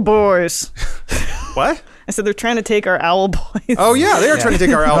owl boys. What? I said they're trying to take our owl boys. Oh, yeah, they are trying to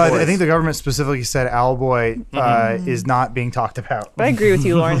take our owl boys. I think the government specifically said Owlboy is not being talked about. But I agree with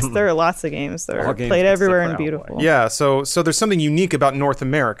you, Lawrence. There are lots of games that are played everywhere and beautiful. Yeah, so there's something unique about North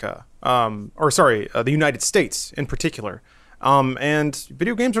America. The United States in particular. And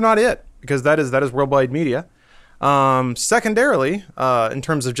video games are not it, because that is worldwide media. Secondarily, in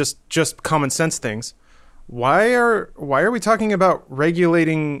terms of just common sense things, why are we talking about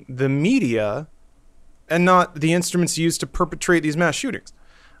regulating the media and not the instruments used to perpetrate these mass shootings?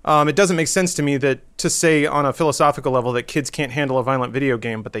 It doesn't make sense to me to say on a philosophical level that kids can't handle a violent video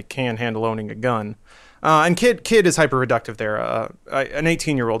game, but they can handle owning a gun. And kid is hyper-reductive there. An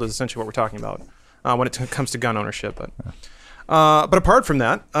 18-year-old is essentially what we're talking about when it comes to gun ownership. But apart from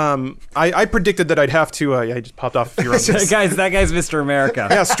that, I predicted that I'd have to. I just popped off. That guy's Mr. America.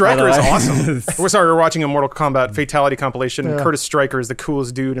 Yeah, Stryker is awesome. We're watching a Mortal Kombat Fatality compilation, and Curtis Stryker is the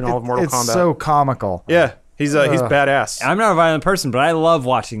coolest dude in all of Mortal Kombat. It's so comical. Yeah, he's badass. I'm not a violent person, but I love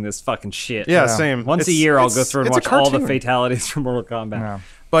watching this fucking shit. Yeah, same. Once a year, I'll go through and watch all the fatalities from Mortal Kombat. Yeah.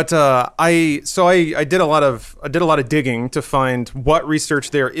 But I did a lot of digging to find what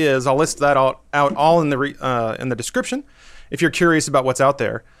research there is. I'll list that out all in the description if you're curious about what's out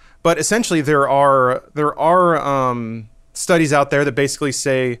there. But essentially, there are studies out there that basically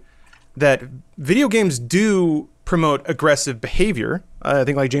say that video games do promote aggressive behavior. I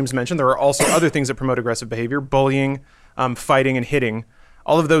think, like James mentioned, there are also other things that promote aggressive behavior: bullying, fighting, and hitting.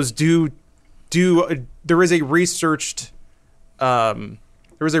 All of those do. There is a researched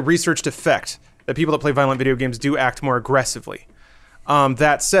effect that people that play violent video games do act more aggressively.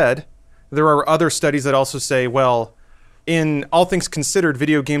 That said, there are other studies that also say, well, in all things considered,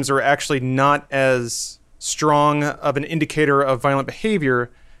 video games are actually not as strong of an indicator of violent behavior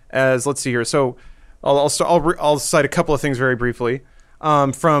as, let's see here. So I'll cite a couple of things very briefly.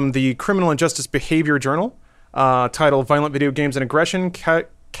 From the Criminal and Justice Behavior Journal, titled Violent Video Games and Aggression,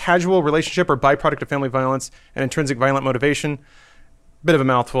 Casual Relationship or Byproduct of Family Violence and Intrinsic Violent Motivation. Bit of a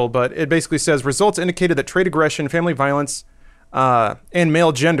mouthful, but it basically says results indicated that trait aggression, family violence, and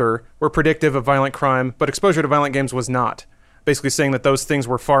male gender were predictive of violent crime, but exposure to violent games was not. Basically saying that those things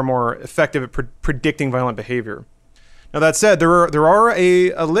were far more effective at predicting violent behavior. Now that said, there are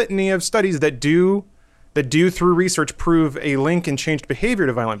a litany of studies that do through research prove a link in changed behavior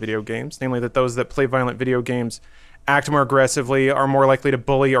to violent video games, namely that those that play violent video games act more aggressively, are more likely to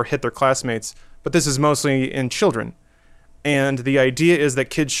bully or hit their classmates, but this is mostly in children. And the idea is that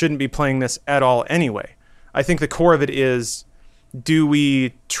kids shouldn't be playing this at all anyway. I think the core of it is, do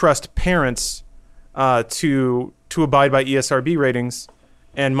we trust parents to abide by ESRB ratings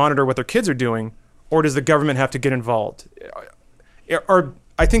and monitor what their kids are doing, or does the government have to get involved?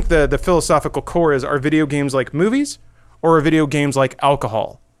 I think the philosophical core is, are video games like movies, or are video games like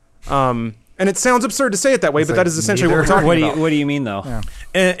alcohol? And it sounds absurd to say it that way, but that is essentially what we're talking about. What do you mean, though?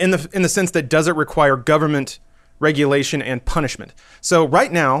 Yeah. In the sense that, does it require government regulation and punishment? So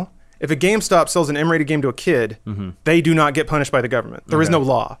right now, if a GameStop sells an M-rated game to a kid, they do not get punished by the government. There is no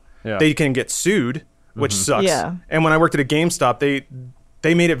law. Yeah. They can get sued, which sucks. Yeah. And when I worked at a GameStop,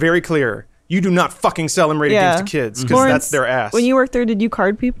 they made it very clear. You do not fucking sell M-rated Yeah. games to kids because Lawrence, that's their ass. When you worked there, did you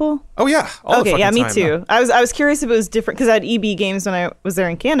card people? Oh yeah. All the Okay, fucking yeah, me time. too. I was curious if it was different because at EB Games when I was there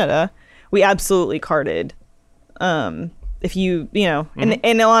in Canada, we absolutely carded. If you know, and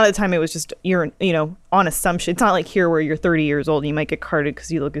a lot of the time it was just you're on assumption. It's not like here where you're 30 years old and you might get carded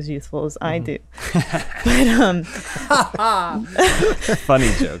because you look as youthful as I do. Funny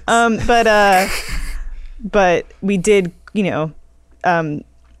jokes. But we did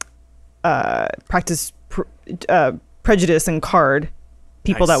practice prejudice and card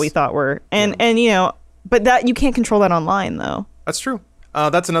people that we Nice. thought were and but that you can't control that online though. That's true.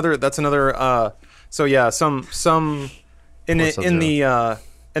 That's another. So yeah, some in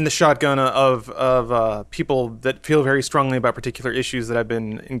the shotgun of people that feel very strongly about particular issues that I've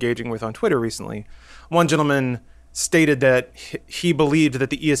been engaging with on Twitter recently. One gentleman stated that he believed that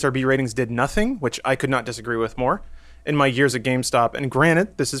the ESRB ratings did nothing, which I could not disagree with more. In my years at GameStop, and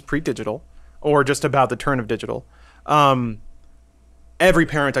granted, this is pre-digital or just about the turn of digital. Every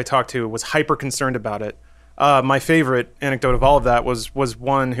parent I talked to was hyper concerned about it. My favorite anecdote of all of that was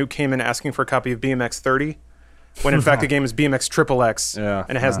one who came in asking for a copy of BMX 30, when in fact the game is BMX XXX, Yeah.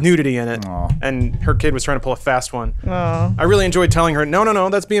 and it has nudity in it, Aw. and her kid was trying to pull a fast one. Oh. I really enjoyed telling her, no,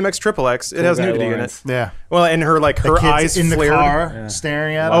 that's BMX XXX. It has guy, nudity Lawrence. in it. Yeah. Well, and her The her kids eyes in the flared. car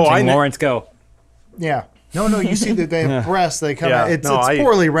staring at Oh, him. I Watching kn- Lawrence go. Yeah. No, you see that they have breasts. They come Yeah, out. It's no, I-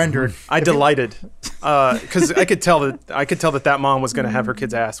 poorly rendered. I delighted because I could tell that mom was going to have her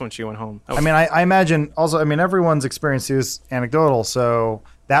kid's ass when she went home. That was- I mean, I imagine also, everyone's experience is anecdotal. So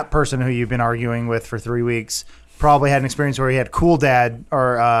that person who you've been arguing with for 3 weeks probably had an experience where he had cool dad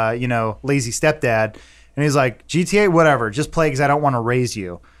or, lazy stepdad. And he's like, GTA, whatever, just play because I don't want to raise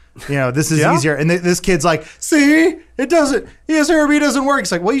you. This is Yeah. easier. And this kid's like, see, it doesn't, ESRB doesn't work.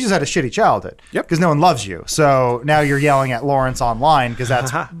 It's like, well, you just had a shitty childhood. Yep. Because no one loves you. So now you're yelling at Lawrence online because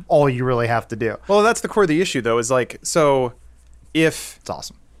that's all you really have to do. well, that's the core of the issue, though. Is like, so if It's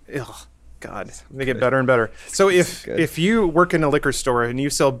awesome. ugh, God, they get better and better. So if you work in a liquor store and you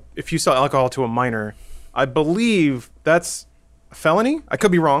sell alcohol to a minor, I believe that's a felony. I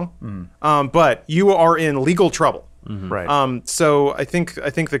could be wrong, but you are in legal trouble. Right. So I think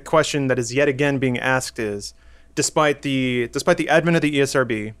the question that is yet again being asked is, despite the advent of the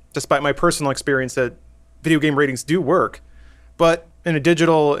ESRB, despite my personal experience that video game ratings do work, but in a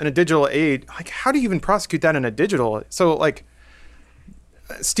digital age, like how do you even prosecute that in a digital? So like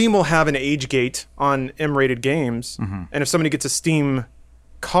Steam will have an age gate on M-rated games, and if somebody gets a Steam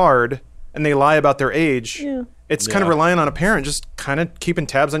card and they lie about their age, Yeah. it's kind of Yeah. relying on a parent just kind of keeping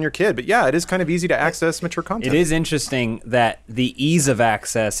tabs on your kid. But yeah, it is kind of easy to access mature content. It is interesting that the ease of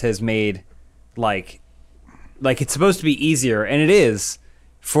access has made like it's supposed to be easier, and it is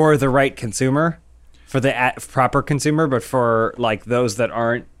for the right consumer, for the proper consumer, but for like those that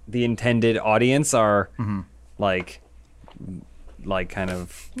aren't the intended audience are like kind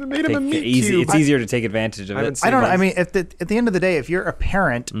of They made him a meat easy. cube. It's easier to take advantage of I haven't it. seen I don't know. one. I mean, at the end of the day, if you're a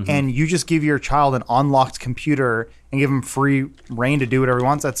parent and you just give your child an unlocked computer and give him free reign to do whatever he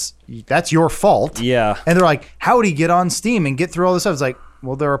wants, that's your fault. Yeah. And they're like, how would he get on Steam and get through all this stuff? It's like,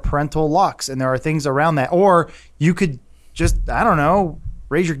 well, there are parental locks and there are things around that. Or you could just, I don't know,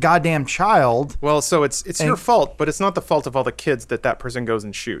 raise your goddamn child. Well, so it's your fault, but it's not the fault of all the kids that person goes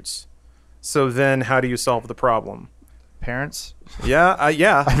and shoots. So then, how do you solve the problem? Parents. Yeah,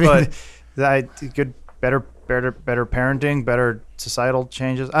 yeah, I mean, but good, better parenting, better societal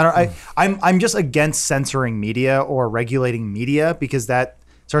changes. I'm just against censoring media or regulating media because that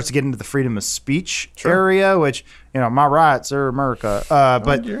starts to get into the freedom of speech area, which my rights are America.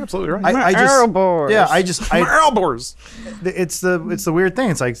 But you're absolutely right. I just Marlbors. it's the weird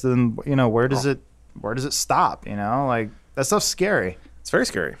thing. It's like then where does it stop? Like that stuff's scary. It's very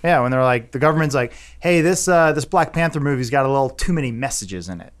scary. Yeah, when they're like the government's like, hey, this Black Panther movie's got a little too many messages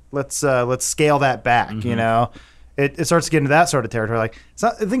in it. Let's scale that back. It starts to get into that sort of territory. Like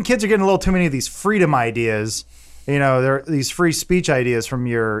I think kids are getting a little too many of these freedom ideas. There are these free speech ideas from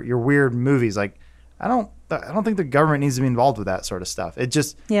your weird movies. Like I don't think the government needs to be involved with that sort of stuff. It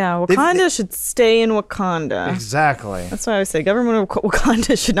just Wakanda should stay in Wakanda. exactly. That's why I say government of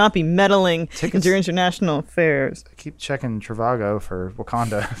Wakanda should not be meddling into your international affairs. I keep checking Trivago for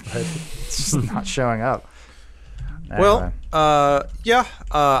Wakanda, but it's just not showing up. Well, Anyway.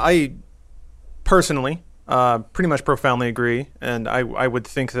 I personally pretty much profoundly agree, and I would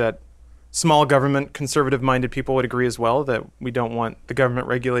think that small government, conservative-minded people would agree as well that we don't want the government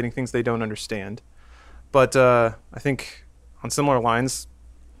regulating things they don't understand. But I think on similar lines,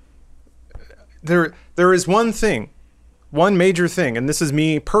 there is one major thing, and this is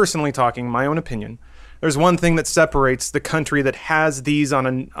me personally talking, my own opinion, there's one thing that separates the country that has these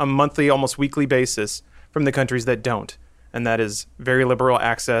on a monthly, almost weekly basis from the countries that don't, and that is very liberal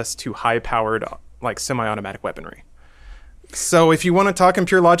access to high-powered, like semi-automatic weaponry. So if you want to talk in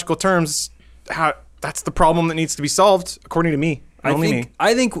pure logical terms, that's the problem that needs to be solved, according to me.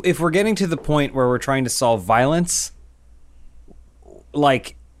 I think if we're getting to the point where we're trying to solve violence,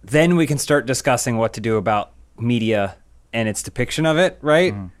 like, then we can start discussing what to do about media and its depiction of it,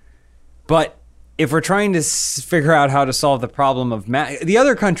 right? But if we're trying to figure out how to solve the problem of the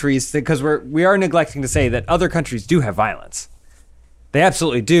other countries, because we are neglecting to say that other countries do have violence. They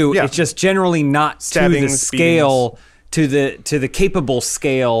absolutely do. Yeah. It's just generally not Stabbings, to the scale, to the capable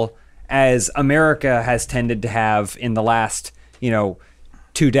scale as America has tended to have in the last,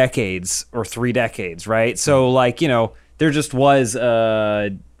 2 decades or 3 decades, right? So, like, there just was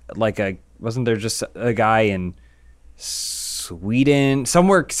wasn't there just a guy in Sweden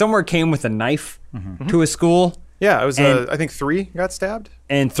somewhere came with a knife to a school? Yeah, it was, And- I think 3 got stabbed.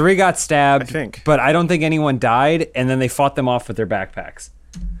 And 3 got stabbed, I think. but I don't think anyone died. And then they fought them off with their backpacks,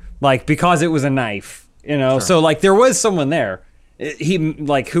 like, because it was a knife, So, like, there was someone there,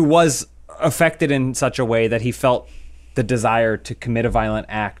 who was affected in such a way that he felt the desire to commit a violent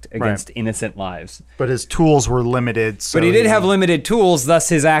act against innocent lives. But his tools were limited. So But he did have limited tools, thus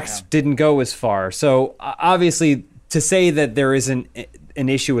his acts didn't go as far. So obviously, to say that there isn't an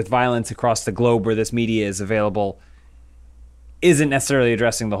issue with violence across the globe where this media is available isn't necessarily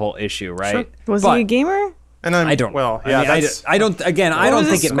addressing the whole issue, right? Sure. Was But he a gamer? And I'm, I don't. Well, I yeah, mean, that's, I don't. Again, I What don't was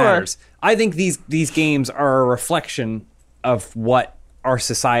think his it score? matters. I think these games are a reflection of what our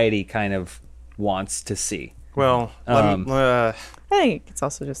society kind of wants to see. well, I think it's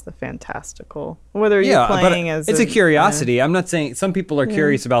also just the fantastical. Whether you're playing but as it's a curiosity. I'm not saying some people are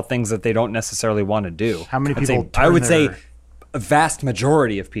curious about things that they don't necessarily want to do. How many I'd say- people I turn would say their- a vast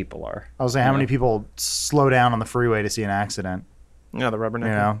majority of people are. I was saying, how many people slow down on the freeway to see an accident? yeah, the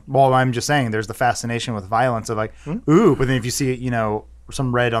rubbernecker. Well, I'm just saying, there's the fascination with violence of like, ooh, but then if you see,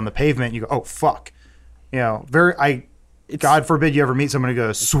 some red on the pavement, you go, oh fuck, God forbid you ever meet someone who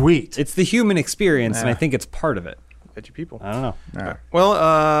goes, sweet. It's the human experience, and I Yeah. think it's part of it. Edgy people. I don't know. Yeah.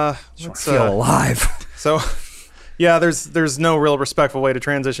 Well, let's, Feel alive. so, yeah, there's no real respectful way to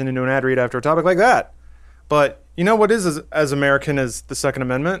transition into an ad read after a topic like that. But you know what is as American as the Second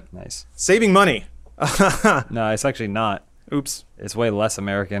Amendment? Nice. Saving money. No, it's actually not. Oops. It's way less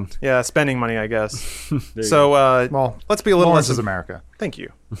American. Yeah, spending money, I guess. you So, Well, let's be a little Lawrence less is America. Thank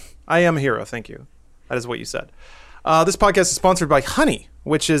you. I am a hero. Thank you. That is what you said. This podcast is sponsored by Honey,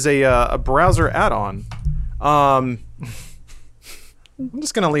 which is a browser add-on. I'm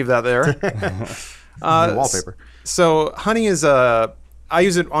just going to leave that there. The wallpaper. So Honey is I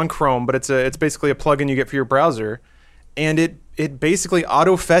use it on Chrome, but it's basically a plugin you get for your browser, and it basically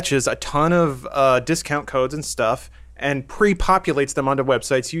auto fetches a ton of discount codes and stuff and pre-populates them onto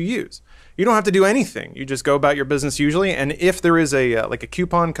websites you use. You don't have to do anything. You just go about your business usually, and if there is a like a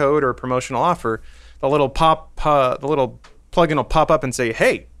coupon code or a promotional offer, the little plugin will pop up and say,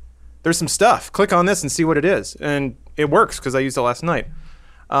 "Hey, there's some stuff. Click on this and see what it is." And it works because I used it last night.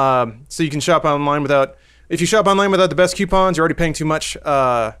 So you can shop online without. If you shop online without the best coupons, you're already paying too much.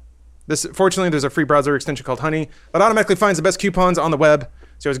 Fortunately, there's a free browser extension called Honey that automatically finds the best coupons on the web,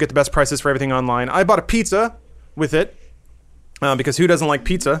 so you always get the best prices for everything online. I bought a pizza with it because who doesn't like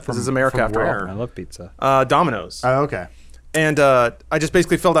pizza? This is America from after where? I love pizza. all. Domino's. Oh, okay. And I just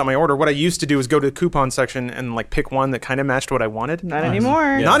basically filled out my order. What I used to do is go to the coupon section and like pick one that kind of matched what I wanted. Not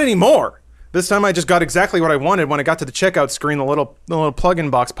anymore. Not anymore. This time I just got exactly what I wanted. When I got to the checkout screen, the little plug-in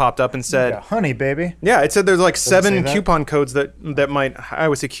box popped up and said, Yeah, honey, baby. yeah, it said there's like say 7 that? coupon codes that might, I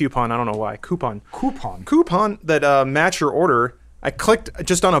always say coupon, I don't know why, coupon that match your order. I clicked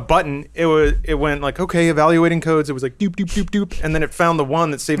just on a button. It went like, okay, evaluating codes. It was like doop, doop, doop, doop. And then it found the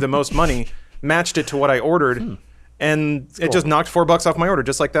one that saved the most money, matched it to what I ordered. And it just knocked $4 off my order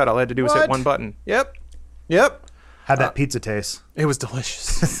just like that. All I had to do was hit What? one button. Yep. How'd that pizza taste? It was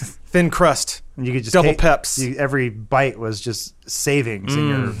delicious. Thin crust. And you could just Double take- peps. every bite was just savings in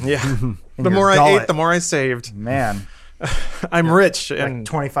your Yeah. in The your more I gullet. ate, the more I saved. Man, I'm rich like and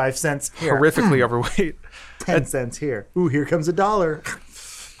 25 cents here, horrifically overweight. 10 cents here. Ooh, here comes $1.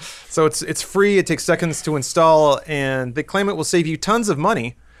 So it's free. It takes seconds to install, and they claim it will save you tons of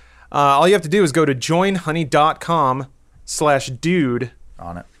money. All you have to do is go to joinhoney.com/dude.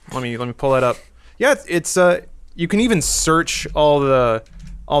 On it. Let me pull that up. Yeah, it's you can even search all the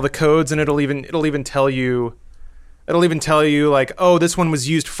codes, and it'll even tell you like, oh, this one was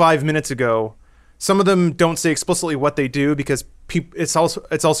used 5 minutes ago. Some of them don't say explicitly what they do because it's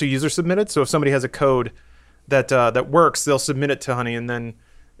also user submitted. So if somebody has a code that works, they'll submit it to Honey, and then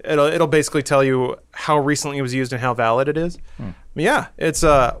It'll basically tell you how recently it was used and how valid it is. Yeah, it's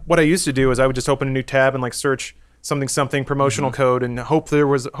what I used to do is I would just open a new tab and like search something promotional code and hopefully there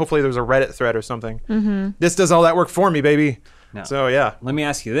was a Reddit thread or something. This does all that work for me, baby. No. So yeah. Let me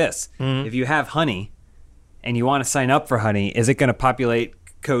ask you this: if you have Honey, and you want to sign up for Honey, is it going to populate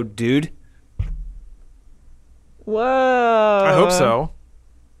code dude? Whoa. I hope so.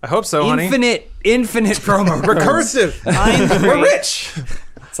 Honey. Infinite promo codes. Recursive. We're rich.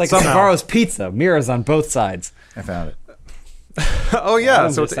 It's like Somehow. Navarro's Pizza. Mirrors on both sides. I found it. Oh yeah.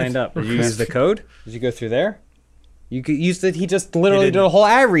 Adam So just it's signed up. Did you use the code? Did you go through there? You could use the. He just literally didn't. did a whole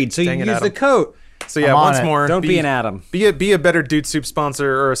ad read, so you Dang can it, use the Adam. code. So yeah, I'm on once it. more. Don't be an Adam. Be a better Dude Soup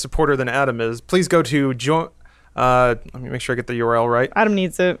sponsor or a supporter than Adam is. Please go to let me make sure I get the URL right. Adam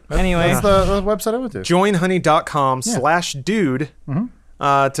needs it anyway. That's the website I went to. joinhoney.com/dude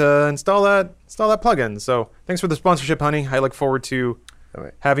to install that plugin. So thanks for the sponsorship, Honey. I look forward to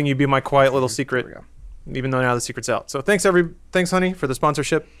having you be my quiet little secret, even though now the secret's out. So thanks Honey, for the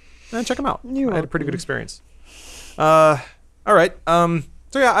sponsorship, and check them out. I had a pretty good experience. All right.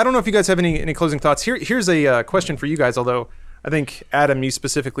 So yeah, I don't know if you guys have any closing thoughts. Here's a question for you guys. Although I think Adam, you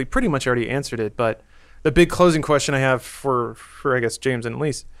specifically, pretty much already answered it, but the big closing question I have for I guess James and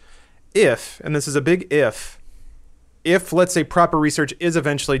Elise, and this is a big if let's say proper research is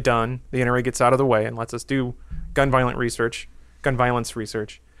eventually done, the NRA gets out of the way and lets us do gun violence research,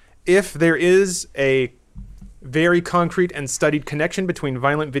 if there is a very concrete and studied connection between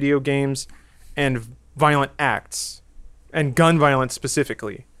violent video games and violent acts, and gun violence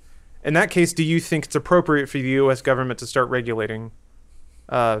specifically, in that case, do you think it's appropriate for the U.S. government to start regulating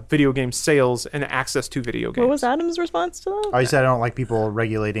video game sales and access to video games? What was Adam's response to that? I said I don't like people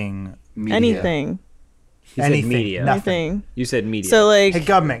regulating media. Anything. You said Anything. media. Nothing. Anything. You said media. So like, Hey,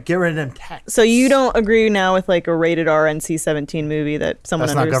 government, get rid of them taxes. so you don't agree now with like a rated R NC-17 movie that someone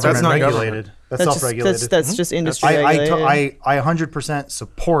That's not understands? government not regulated. government. That's self-regulated. That's just industry I regulated. 100%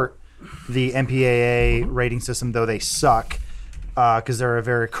 support the MPAA rating system, though they suck because they're a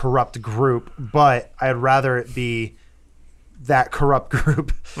very corrupt group. But I'd rather it be that corrupt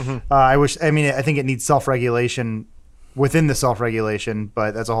group. I think it needs self-regulation within the self-regulation,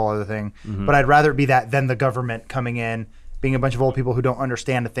 but that's a whole other thing. But I'd rather it be that than the government coming in, being a bunch of old people who don't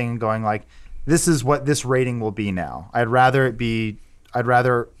understand a thing and going like, this is what this rating will be now. I'd rather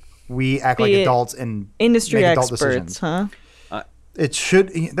we act like Be it adults and industry make adult experts, decisions. huh? It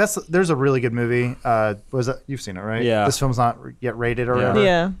should. There's a really good movie. Was that you've seen it, right? Yeah. This film's not yet rated or Yeah. whatever.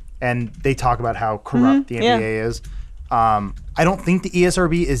 Yeah. And they talk about how corrupt the yeah. NBA is. I don't think the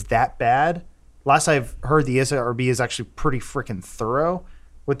ESRB is that bad. Last I've heard, the ESRB is actually pretty freaking thorough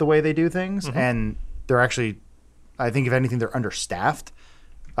with the way they do things, and they're actually, I think if anything, they're understaffed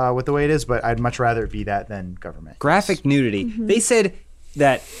with the way it is. But I'd much rather it be that than government. graphic nudity. They said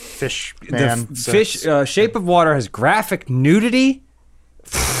that Fish the man, fish Shape of Water has graphic nudity.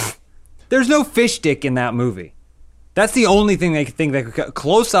 There's no fish dick in that movie. That's the only thing they could think that could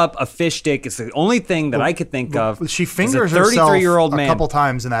close up a fish dick is the only thing that I could think of. She as a fingers herself 33-year-old a man. couple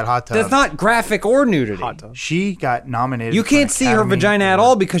times in that hot tub. That's not graphic or nudity. She got nominated. You for an can't see her Academy vagina at Award.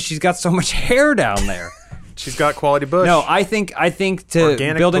 all because she's got so much hair down there. She's got quality bush. No, I think to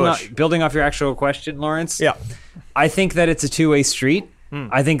Organic building bush. building off your actual question, Lawrence. Yeah. I think that it's a two-way street.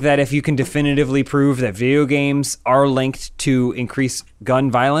 I think that if you can definitively prove that video games are linked to increased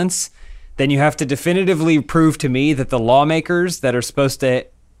gun violence, then you have to definitively prove to me that the lawmakers that are supposed to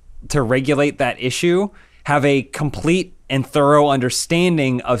regulate that issue have a complete and thorough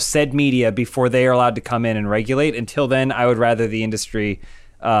understanding of said media before they are allowed to come in and regulate. Until then, I would rather the industry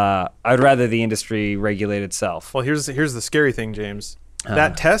regulate itself. Well, here's the scary thing, James.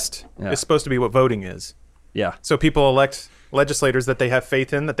 That test yeah. is supposed to be what voting is. Yeah. So people elect legislators that they have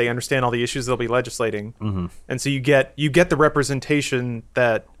faith in, that they understand all the issues they'll be legislating, and so you get the representation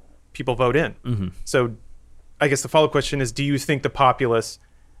that people vote in. So, I guess the follow-up question is: do you think the populace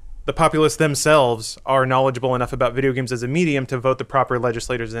themselves are knowledgeable enough about video games as a medium to vote the proper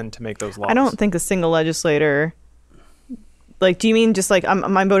legislators in to make those laws? I don't think a single legislator. Like, do you mean just like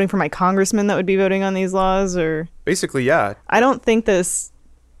am I voting for my congressman that would be voting on these laws, or? Basically, yeah. I don't think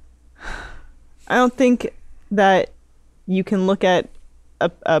that you can look at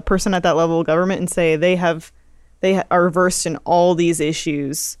a person at that level of government and say they are versed in all these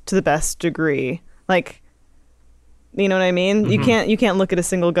issues to the best degree. Like, you know what I mean? You can't look at a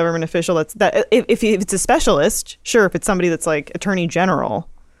single government official if it's a specialist, sure, if it's somebody that's like attorney general,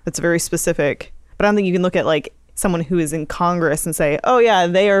 that's very specific. But I don't think you can look at like someone who is in Congress and say, oh yeah,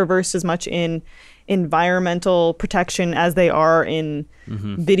 they are versed as much in environmental protection as they are in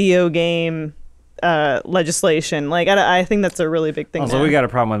video game legislation. Like I think that's a really big thing. Also, there. we got a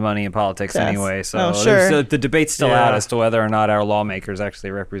problem with money in politics Yes. anyway. So Oh, sure. the debate's still Yeah. out as to whether or not our lawmakers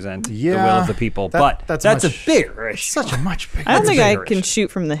actually represent the will Yeah, of the people. that- But that's a much- bigger issue. Such a much bigger. I don't That's a think I bigger can issue.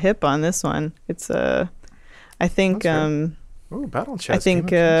 shoot from the hip on this one. It's I think That's fair. Ooh, battle chess. I think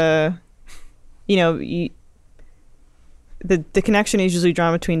Game of Thrones. you know the connection is usually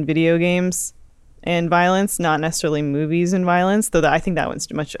drawn between video games and violence, not necessarily movies and violence. Though I think that one's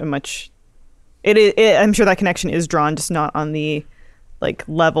much. I'm sure that connection is drawn, just not on the like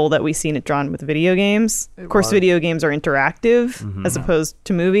level that we've seen it drawn with video games. Of course, was. video games are interactive as opposed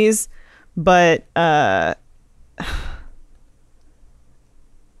to movies, but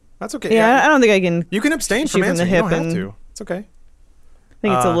That's okay. yeah, I don't think I can. You can abstain Shoot from from the answering. You don't hip have and- to. It's okay. I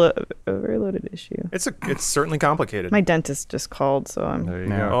think it's Uh, a very loaded issue. It's certainly complicated. My dentist just called, so I'm. There you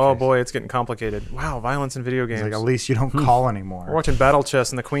Yeah. go. Oh boy, it's getting complicated. Wow, violence in video games. It's like at least you don't call anymore. We're watching battle chess,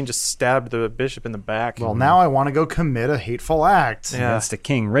 and the queen just stabbed the bishop in the back. Well, now I want to go commit a hateful act. Yeah. Against a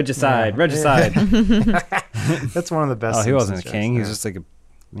king. Regicide. Yeah. Regicide. That's one of the best. Oh, he wasn't a Simpsons king. He jokes. was just like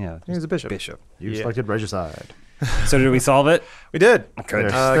a he was a bishop. bishop. You Yeah. selected regicide. So did we solve it? We did.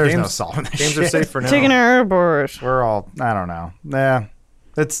 Good. There's no games solving this games are shit. safe for now. Taking our board. We're all. I don't know. Yeah,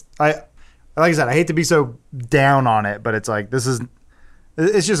 it's like I said. I hate to be so down on it, but it's like this is.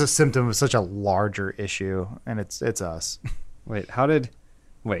 It's just a symptom of such a larger issue, and it's us. Wait,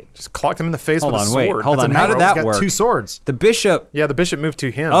 wait. Just clocked him in the face Hold with on, a wait, sword. hold That's on. a How macro. did that He's got work? two swords. The bishop. Yeah, the bishop moved to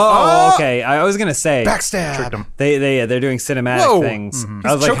him. Oh, okay. I was gonna say Backstab. Tricked him. they're doing cinematic Whoa. things. Mm-hmm.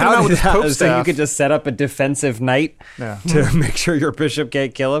 I was He's like, choking him out how with did his pope that? So you staff. could just set up a defensive knight Yeah. to make sure your bishop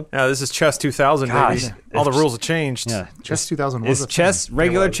can't kill him. Yeah, this is chess 2000, Gosh. baby. All the rules have changed. Yeah. Chess 2000 was Is a chess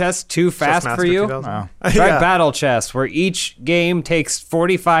regular was. chess too fast Chessmaster for you? 2000. Wow. Try Yeah. battle chess, where each game takes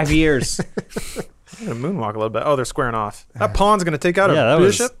 45 years. I'm gonna moonwalk a little bit. Oh, they're squaring off. That pawn's gonna take out Yeah, a that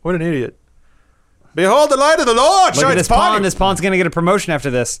was- bishop. What an idiot! Behold the light of the Lord! Look at shines this upon pawn. you. This pawn's gonna get a promotion after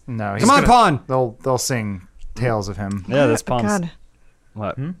this. No, he's Come on, gonna- pawn. They'll sing tales of him. Yeah, this pawn's. God,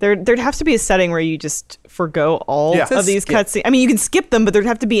 What? there'd have to be a setting where you just forgo all Yeah. of these Skip. cutscenes. I mean, you can skip them, but there'd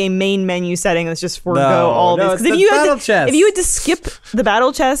have to be a main menu setting that's just forgo No, all no, these. it's the battle chess. If you had to skip the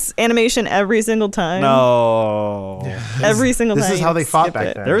battle chess animation every single time, No. every single This time, is how you'd they fought skip back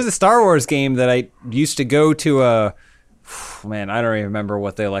it. then. There was a Star Wars game that I used to go to a. Man, I don't even remember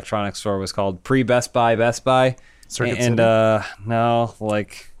what the electronics store was called. Pre Best Buy, Best Buy. Circuit and City? no,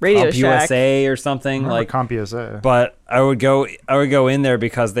 like Radio Comp Shack. USA or something. Remember Like CompUSA. But I would go in there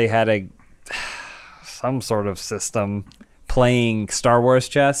because they had some sort of system playing Star Wars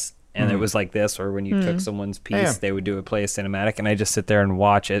chess, and it was like this, or when you took someone's piece, Yeah. they would play a cinematic, and I just sit there and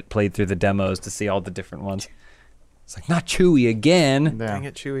watch it played through the demos to see all the different ones. It's like, not Chewie again. Yeah. Dang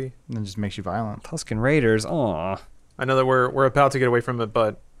it, Chewie. And it just makes you violent. Tusken Raiders. Aw. I know that we're about to get away from it,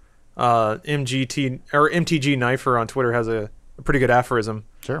 but MTG Knifer on Twitter has a pretty good aphorism.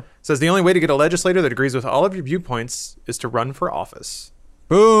 Sure. Says the only way to get a legislator that agrees with all of your viewpoints is to run for office.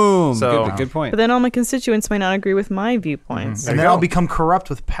 Boom. So- good point. But then all my constituents might not agree with my viewpoints. There And you then I'll go. become corrupt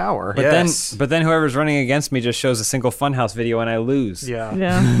with power. But Yes. then whoever's running against me just shows a single Funhouse video and I lose. Yeah.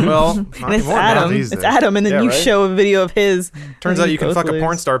 Yeah. Well, not And it's anymore now. Adam. these It's days. Adam, and then Yeah, you right? show a video of his. Turns and out you can both fuck a lose.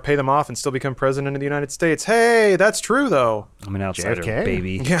 porn star, pay them off, and still become president of the United States. Hey, that's true though. I'm an outsider, JFK?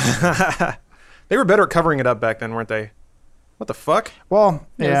 baby. They were better at covering it up back then, weren't they? What the fuck? Well,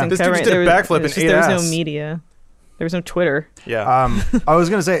 There yeah. was This dude no just did a there was- backflip it was and just- ate There was ass. no media. There was no Twitter. Yeah. I was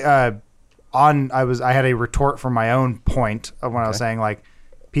gonna say I had a retort from my own point of when I was saying like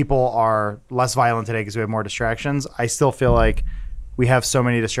people are less violent today because we have more distractions. I still feel like we have so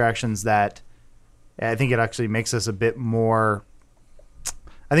many distractions that I think it actually makes us a bit more.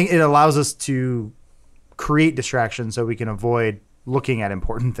 I think it allows us to create distractions so we can avoid looking at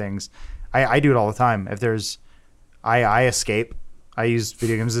important things. I do it all the time. If there's, I escape. I use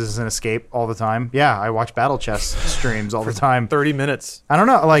video games as an escape all the time. Yeah, I watch battle chess streams all the time. 30 minutes. I don't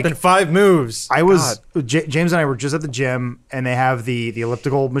know, like Been 5 moves. I was God. James and I were just at the gym, and they have the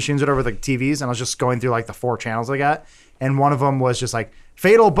elliptical machines, whatever, like TVs, and I was just going through like the 4 channels they got, and one of them was just like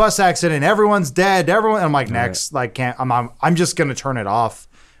fatal bus accident, everyone's dead, everyone. And I'm like, next, like can't. I'm just gonna turn it off,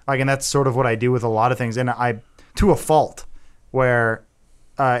 like, and that's sort of what I do with a lot of things, and I to a fault, where,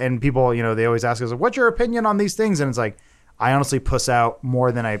 and people, you know, they always ask us, what's your opinion on these things, and it's like, I honestly puss out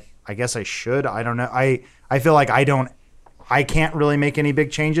more than I guess I should. I don't know. I feel like I can't really make any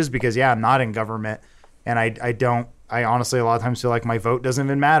big changes because I'm not in government, and I honestly a lot of times feel like my vote doesn't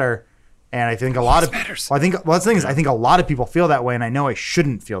even matter, and I think a lot of matters. well, that's the thing is I think a lot of people feel that way, and I know I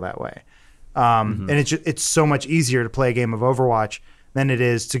shouldn't feel that way. And it's so much easier to play a game of Overwatch than it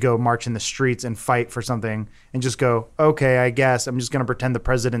is to go march in the streets and fight for something and just go, okay, I guess I'm just going to pretend the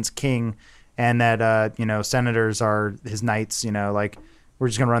president's king and that senators are his knights. Like we're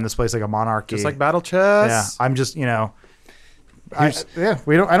just gonna run this place like a monarchy, Just like battle chess. Yeah, I'm just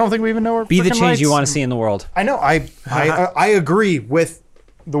we don't. I don't think we even know where. Be the frickin' change you rights- want to see in the world. I know. I agree with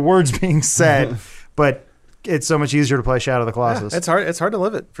the words being said, but it's so much easier to play Shadow of the Colossus. Yeah, it's hard. It's hard to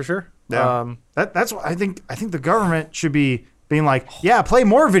live it for sure. Yeah. That's what I think. I think the government should be being like, yeah, play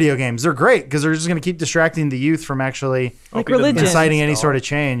more video games. They're great because they're just going to keep distracting the youth from actually Like religion. inciting any sort of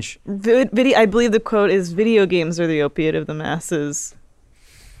change. I believe the quote is, "Video games are the opiate of the masses."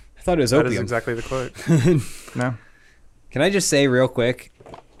 I thought it was That is opium. exactly the quote. No, Can I just say real quick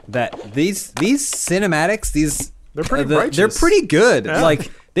that these cinematics, They're pretty they're righteous. pretty good. Yeah. Like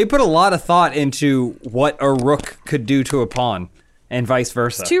they put a lot of thought into what a rook could do to a pawn, and vice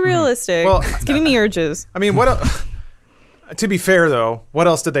versa. Too realistic. Well, It's giving me urges. I mean, to be fair though, what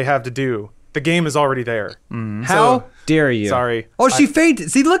else did they have to do? The game is already there. How So- dare you? Sorry. Oh, she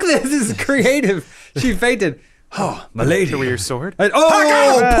fainted. See, look at this. This is creative. She fainted. Oh, my lady. With your sword.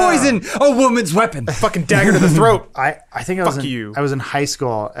 Oh, poison! A woman's weapon. Fucking dagger to the throat. I think I was Fuck in, you. I was in high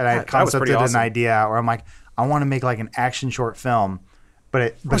school and I That was pretty concepted awesome. an idea out where I'm like, I want to make like an action short film, but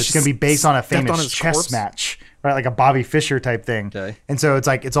it's she going to be based on a stepped on famous his chess corpse? match, right? Like a Bobby Fischer type thing. Okay. And so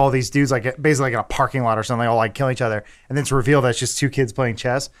it's all these dudes like basically like in a parking lot or something, all like killing each other, and then it's revealed that it's just two kids playing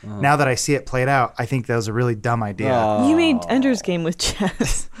chess. Now that I see it played out, I think that was a really dumb idea. You made Ender's Game with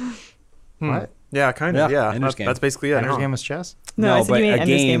chess. What? Yeah, kind of. Yeah, Yeah, Ender's Game. that's basically it. Ender's huh? Game was chess. No, I said but you made a Ender's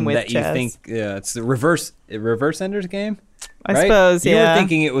game Game with that chess. you think it's the reverse Ender's Game. I right? suppose, You yeah. were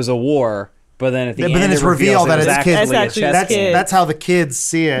thinking it was a war, but then at the Yeah, end, but then it's it reveals revealed that it was it's kids. It's actually a chess kids. game. That's how the kids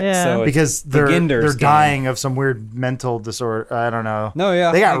see it. Yeah. So it's Because they're beginner's game. dying of some weird mental disorder. I don't know. No,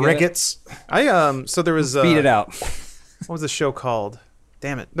 yeah, they I got get it. rickets. So there was Beat it out. What was the show called?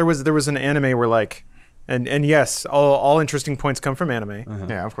 Damn it. There was an anime where like and yes, all interesting points come from anime.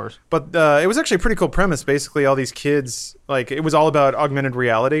 Yeah, of course. But it was actually a pretty cool premise. Basically, all these kids, like, it was all about augmented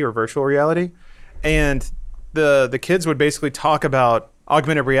reality or virtual reality, and the kids would basically talk about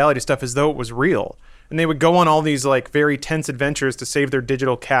augmented reality stuff as though it was real, and they would go on all these like very tense adventures to save their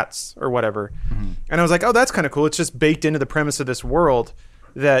digital cats or whatever. And I was like, oh, that's kind of cool. It's just baked into the premise of this world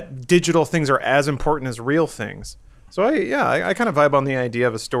that digital things are as important as real things. So I kind of vibe on the idea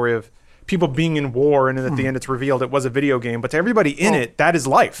of a story of people being in war, and then at the end it's revealed it was a video game. But to everybody in it, that is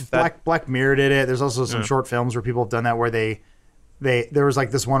life. Black Mirror did it. There's also some short films where people have done that where there was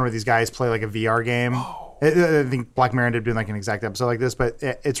like this one where these guys play like a VR game. I think Black Mirror ended up doing like an exact episode like this, but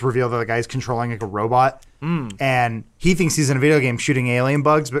it's revealed that the guy's controlling like a robot, and he thinks he's in a video game shooting alien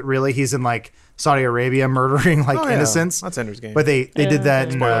bugs, but really he's in like Saudi Arabia murdering like Oh, yeah. innocents. That's Ender's Game. But they did that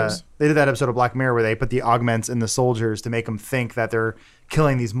in Spoilers. they did that episode of Black Mirror where they put the augments in the soldiers to make them think that they're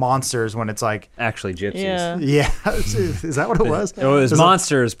killing these monsters when it's like, Actually, gypsies. Yeah. yeah, is that what it was? It was There's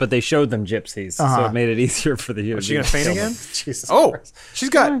monsters, but they showed them gypsies, so Uh-huh. it made it easier for the Is she gonna faint again? Jesus Oh, Christ. she's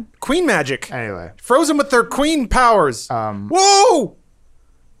got queen magic. Anyway, Frozen with their queen powers. Whoa!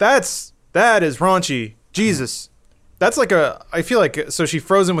 That is raunchy. Jesus. That's like I feel like, so she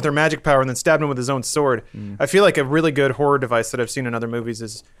froze him with her magic power and then stabbed him with his own sword. I feel like a really good horror device that I've seen in other movies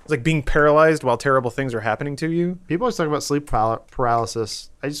is like being paralyzed while terrible things are happening to you. people always talk about sleep paralysis.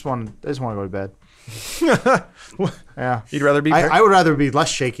 I just want to go to bed. Yeah, You'd rather be I would rather be less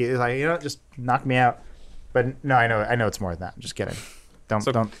shaky. It's like, just knock me out. But no, I know it's more than that. I'm just kidding.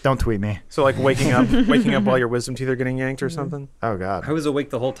 Don't tweet me. so like waking up while your wisdom teeth are getting yanked or something. Oh God. I was awake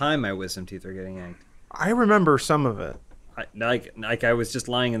the whole time my wisdom teeth were getting yanked. I remember some of it. Like I was just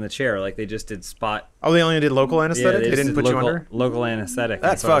lying in the chair, like they just did spot. Oh, they only did local anesthetic? they they just didn't did put local, you under? local anesthetic. That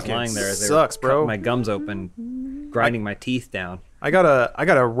and so I was fucking lying there as they sucks, were bro. cutting my gums open, grinding my teeth down. I got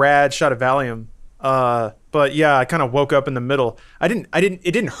a rad shot of Valium. But yeah, I kind of woke up in the middle. It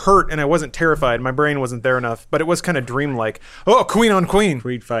didn't hurt and I wasn't terrified. My brain wasn't there enough, but it was kind of dreamlike. Oh, queen on queen.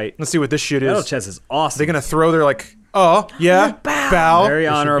 Creed fight. Let's see what this shit Battle is. chess is awesome. They're gonna throw their like, oh yeah, bow. Very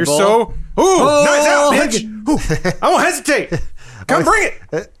honorable. You're so nice out, bitch. Ooh, I won't hesitate. Come bring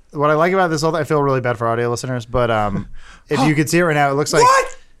it. What I like about this whole thing, I feel really bad for audio listeners, but if you could see it right now, it looks like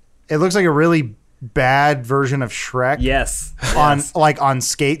What? it looks like a really bad version of Shrek. Yes. on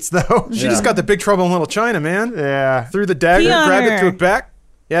skates though. She just got the Big Trouble in Little China, man. Yeah. Threw the dagger, Pee on grabbed it her. to her back.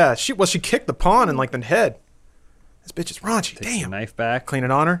 Yeah, she kicked the pawn in like the head. This bitch is raunchy. Takes the Damn. knife back. Clean it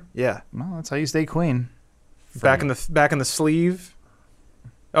on her. Yeah. Well, that's how you stay queen. Back in the sleeve.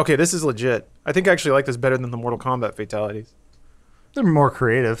 Okay, this is legit. I think I actually like this better than the Mortal Kombat fatalities. They're more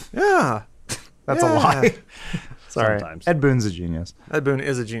creative. Yeah. That's Yeah. a lie. Sorry. Sometimes. Ed Boon's a genius. Ed Boon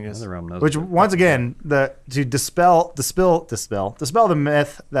is a genius. Another realm knows Which what- once again, to dispel the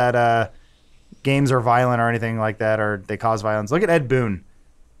myth that games are violent or anything like that, or they cause violence. Look at Ed Boon.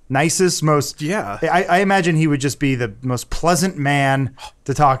 nicest, most. Yeah. I imagine he would just be the most pleasant man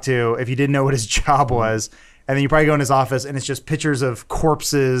to talk to if you didn't know what his job was. And then you probably go in his office and it's just pictures of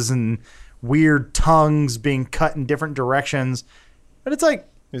corpses and weird tongues being cut in different directions. But it's like,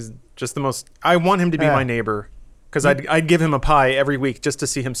 He's just the most. I want him to be Yeah. my neighbor because I'd give him a pie every week just to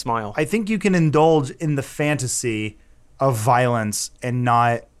see him smile. I think you can indulge in the fantasy of violence and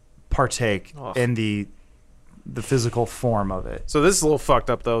not partake in the physical form of it. So this is a little fucked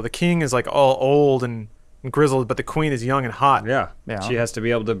up though. The king is like all old and grizzled, but the queen is young and hot. Yeah. Yeah. She has to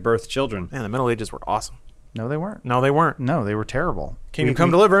be able to birth children. Man, the Middle Ages were awesome. No, they weren't. No, they weren't. No, they were terrible. Kingdom Come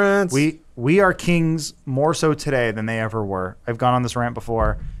Deliverance. We are kings more so today than they ever were. I've gone on this rant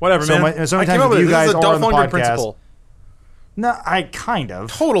before. Whatever, so man. So I many came times up with with you this. guys This is a or Dolph on the Lundgren podcast. principle. No, I kind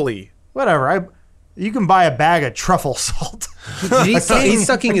of. Totally. Whatever. You can buy a bag of truffle salt. He's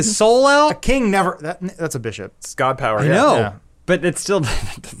sucking his soul A out? king never. That's a bishop. It's God power. I yeah. know. Yeah. But it still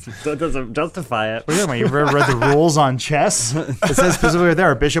that doesn't justify it. What are you talking about? You've ever read the rules on chess? It says specifically right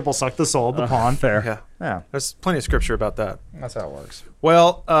there: a bishop will suck the soul of the pawn. Fair. Yeah. Yeah, There's plenty of scripture about that. that's how it works.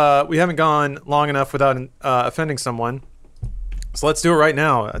 Well, we haven't gone long enough without offending someone. So let's do it right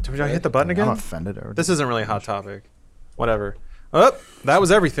now. Did I hit the button I'm again? offended. This isn't really a hot topic. Whatever. Oh, that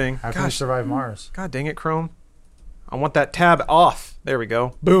was everything. How can we survive Mars? God dang it, Chrome. I want that tab off. There we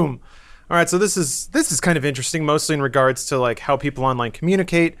go. Boom. All right, so this is kind of interesting, mostly in regards to like how people online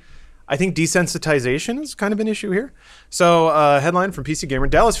communicate. I think desensitization is kind of an issue here. So, headline from PC Gamer: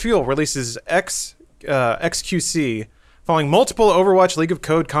 Dallas Fuel releases XQC following multiple Overwatch League of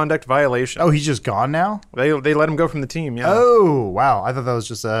Code conduct violations. Oh, he's just gone now. They let him go from the team. Yeah. Oh, wow! I thought that was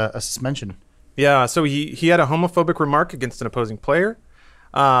just a suspension. Yeah, so he had a homophobic remark against an opposing player.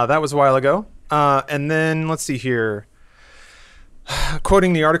 That was a while ago. And then let's see here.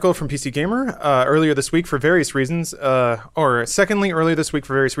 Quoting the article from PC Gamer, earlier this week for various reasons, earlier this week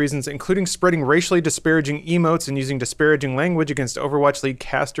for various reasons, including spreading racially disparaging emotes and using disparaging language against Overwatch League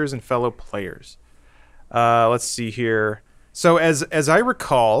casters and fellow players. Let's see here. So as I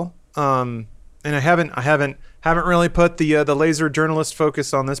recall, and I haven't really put the laser journalist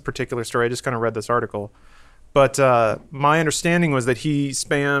focus on this particular story. I just kind of read this article, but my understanding was that he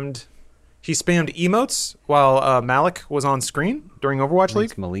spammed emotes while Malik was on screen during Overwatch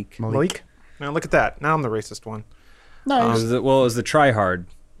League. Malik. Now look at that. Now I'm the racist one. It was the tryhard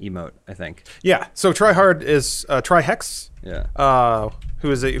emote, I think. Yeah. So tryhard is Trihex, Yeah.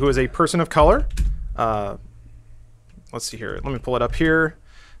 who is a person of color. Let's see here. Let me pull it up here.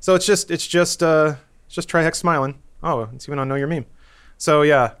 So it's just Trihex smiling. Oh, it's even on Know Your Meme. So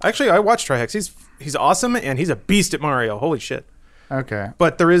yeah, actually I watched Trihex. He's awesome and he's a beast at Mario. Holy shit. Okay.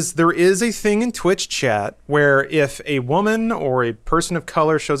 But there is a thing in Twitch chat where if a woman or a person of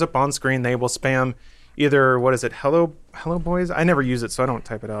color shows up on screen, they will spam either hello boys. I never use it, so I don't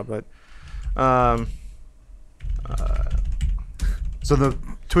type it out. But So the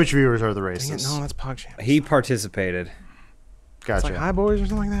Twitch viewers are the dang it, racists. no, that's PogChamp. He participated. Gotcha. It's like hi boys or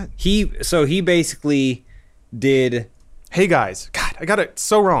something like that. He basically did. Hey guys, God, I got it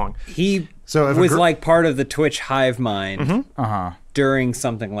so wrong. He So if a was gr- like part of the Twitch hive mind Uh-huh. during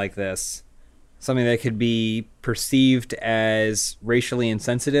something like this, something that could be perceived as racially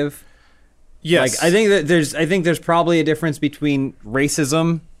insensitive. Yes, Like I think there's probably a difference between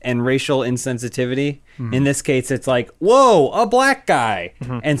racism and racial insensitivity. In this case, it's like, whoa, a black guy.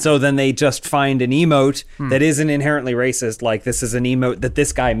 And so then they just find an emote that isn't inherently racist. Like this is an emote that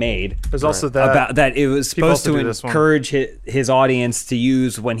this guy made. There's also that. About that it was people supposed also to do this one. encourage his audience to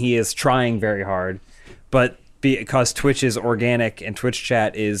use when he is trying very hard. But because Twitch is organic and Twitch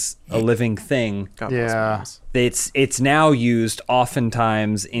chat is a living thing, God bless Yeah. memes. it's now used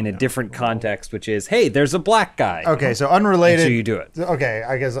oftentimes in a different context, which is, hey, there's a black guy. Okay, so unrelated. And so you do it. Okay,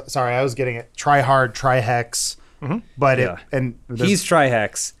 I guess. Sorry, I was getting it. Try hard, try hex. But Yeah. he's He's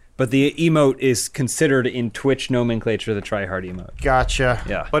Trihex, but the emote is considered in Twitch nomenclature the tryhard emote. gotcha.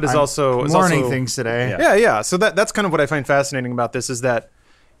 Yeah. But it's I'm also learning things today. Yeah. Yeah. So that's kind of what I find fascinating about this is that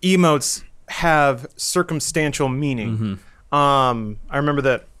emotes have circumstantial meaning. I remember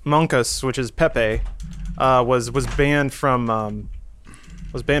that Monkus, which is Pepe, was banned from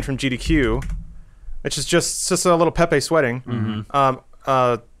GDQ, which is just a little Pepe sweating.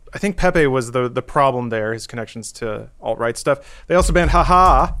 I think Pepe was the problem there. His connections to alt-right stuff. They also banned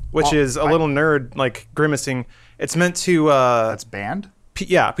haha, which is a little nerd like grimacing. It's meant to That's banned.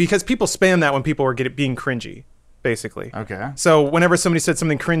 yeah, because people spam that when people were being cringy, basically. Okay. So whenever somebody said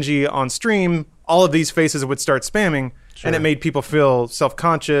something cringy on stream, all of these faces would start spamming, and it made people feel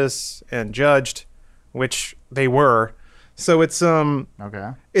self-conscious and judged, which they were. So it's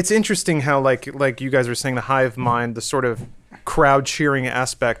Okay. it's interesting how like you guys were saying, the hive mind, the sort of crowd cheering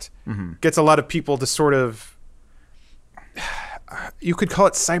aspect gets a lot of people to sort of, you could call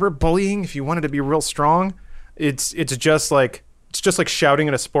it cyberbullying if you wanted to be real strong. It's just like shouting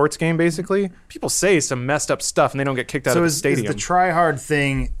at a sports game, basically. People say some messed up stuff and they don't get kicked out of the stadium. So is the try hard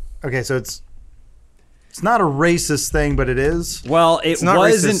thing, okay, so it's not a racist thing, but it is? Well, it It's not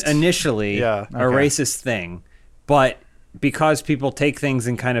wasn't racist. initially Yeah. a Okay. racist thing, but because people take things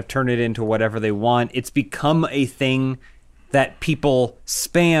and kind of turn it into whatever they want, it's become a thing that people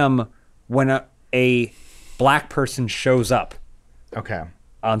spam when a black person shows up Okay.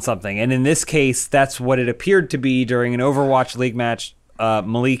 on something. And in this case, that's what it appeared to be during an Overwatch League match.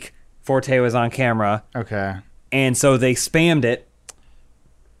 Malik Forte was on camera, Okay. and so they spammed it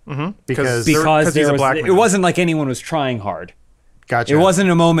Because because he's a there black was, man. it wasn't like anyone was trying hard. gotcha. It wasn't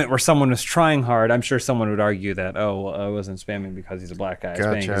a moment where someone was trying hard. I'm sure someone would argue that, oh, well, I wasn't spamming because he's a black guy. I was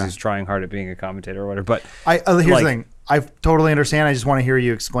spamming Gotcha. because he's trying hard at being a commentator or whatever. But Here's like- the thing. I totally understand. I just want to hear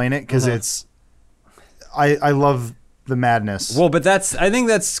you explain it because it's. I love the madness. well, but I think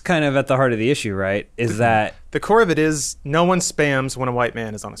that's kind of at the heart of the issue, right? Is that The core of it is no one spams when a white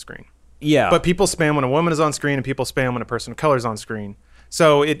man is on a screen. yeah, But people spam when a woman is on screen, and people spam when a person of color is on screen.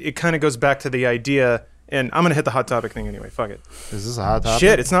 So it kind of goes back to the idea, and I'm going to hit the hot topic thing anyway. Fuck it. Is this a hot topic?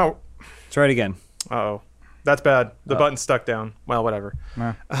 Shit, it's not. try it again. Uh-oh. That's bad. The button's stuck down. Well, whatever.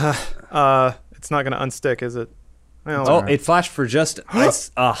 Nah. It's not going to unstick, is it? Well, Oh, it flashed for just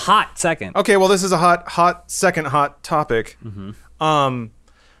a hot second. okay, well, this is a second hot topic.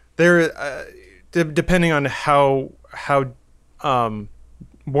 There, depending on how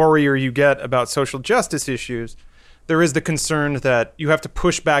warrior you get about social justice issues, there is the concern that you have to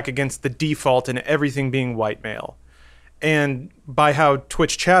push back against the default in everything being white male. And by how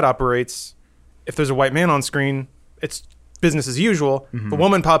Twitch chat operates, if there's a white man on screen, it's business as usual. If a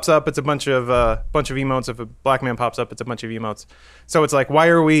woman pops up, it's a bunch of emotes. If a black man pops up, it's a bunch of emotes. So it's like, why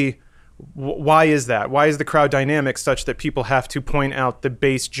is that? Why is the crowd dynamic such that people have to point out the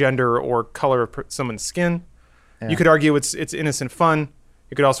base gender or color of someone's skin? Yeah. You could argue it's innocent fun.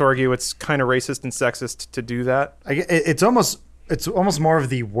 You could also argue it's kind of racist and sexist to do that. It's almost more of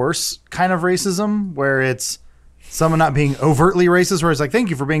the worst kind of racism where it's someone not being overtly racist, where it's like, thank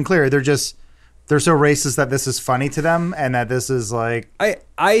you for being clear. They're so racist that this is funny to them, and that this is like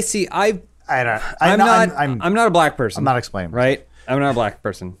I see. I don't. I'm not a black person. I'm not explaining. Right? I'm not a black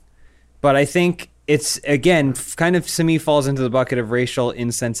person. But I think it's, again, kind of to me falls into the bucket of racial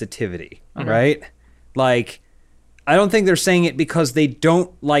insensitivity, right? Like, I don't think they're saying it because they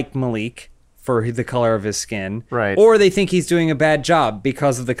don't like Malik for the color of his skin. Right. Or they think he's doing a bad job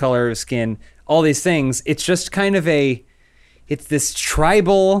because of the color of his skin. All these things. It's just kind of it's this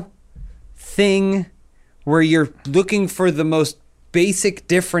tribal thing where you're looking for the most basic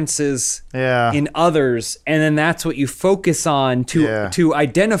differences Yeah. in others, and then that's what you focus on to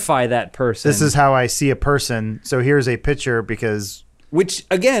identify that person. This is how I see a person. So here's a picture because which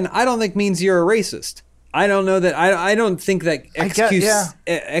again, I don't think means you're a racist. I don't know that. I don't think that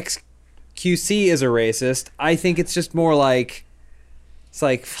XQC is a racist. I think it's just more like it's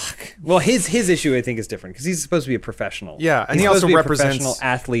like fuck. Well, his issue I think is different because he's supposed to be a professional. Yeah, and He's he supposed also to be a represents professional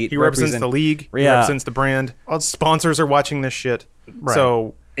athlete. He represents the league. He Yeah. represents the brand. Sponsors are watching this shit. Right.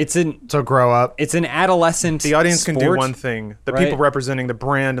 So It's an grow up. adolescent. the audience can do sport. one thing. The right? people representing the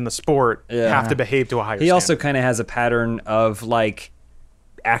brand and the sport Yeah. have to behave to a higher He standard. also kind of has a pattern of like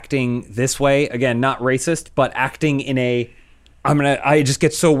acting this way. Again, not racist, but acting in I just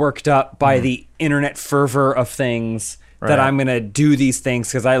get so worked up by the internet fervor of things that Right. I'm going to do these things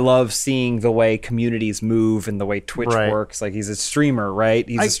because I love seeing the way communities move and the way Twitch Right. works. Like he's a streamer, right?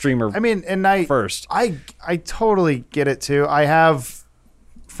 He's a streamer. I mean, and I first. I totally get it too. I have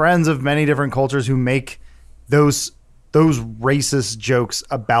friends of many different cultures who make those racist jokes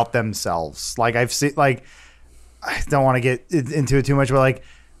about themselves. Like I've seen, like I don't want to get into it too much, but like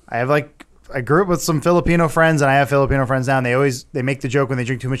I grew up with some Filipino friends, and I have Filipino friends now, and they make the joke when they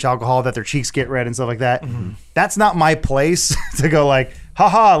drink too much alcohol that their cheeks get red and stuff like that. Mm-hmm. That's not my place to go like,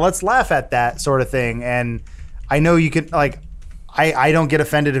 haha, let's laugh at that sort of thing. And I know you can like, I don't get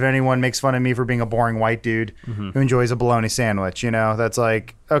offended if anyone makes fun of me for being a boring white dude who enjoys a bologna sandwich. You know, that's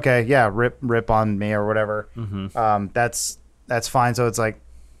like, okay, yeah, rip on me or whatever. That's fine. So it's like,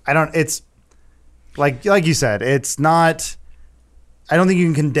 it's like you said, it's not. I don't think you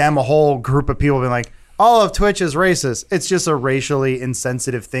can condemn a whole group of people being like, all of Twitch is racist. It's just a racially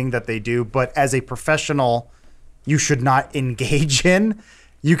insensitive thing that they do. But as a professional, you should not engage in.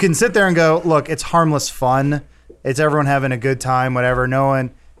 You can sit there and go, look, it's harmless fun. It's everyone having a good time, whatever. No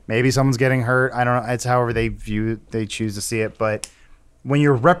one, maybe someone's getting hurt. I don't know. It's however they choose to see it. But when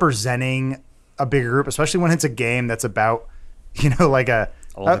you're representing a bigger group, especially when it's a game that's about like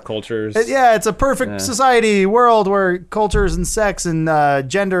All the cultures. it's a perfect society world where cultures and sex and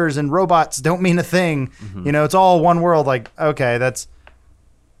genders and robots don't mean a thing. It's all one world. Like, okay, that's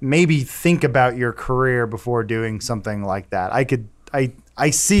maybe think about your career before doing something like that. I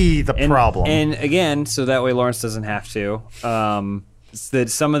see the problem. And again, so that way Lawrence doesn't have to. That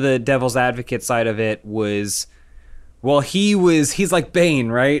some of the devil's advocate side of it was, well, he's like Bane,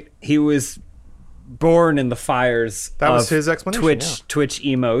 right? He was born in the fires. That was his explanation. Twitch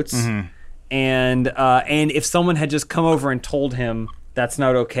emotes, and if someone had just come over and told him that's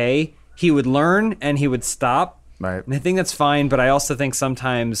not okay, he would learn and he would stop. Right. And I think that's fine, but I also think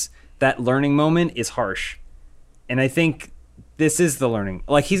sometimes that learning moment is harsh, and I think this is the learning.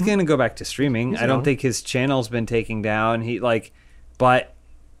 Like, he's going to go back to streaming. I don't think his channel's been taken down.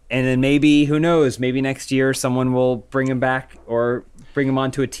 And then maybe, who knows, maybe next year someone will bring him back or bring him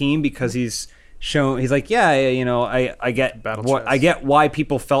onto a team because he's like, I get why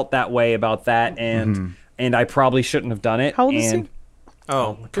people felt that way about that, and I probably shouldn't have done it. How old is he?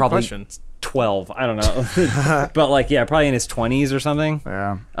 Oh, good probably question. 12. I don't know. But probably in his 20s or something.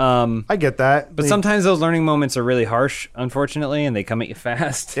 Yeah. I get that. But sometimes those learning moments are really harsh, unfortunately, and they come at you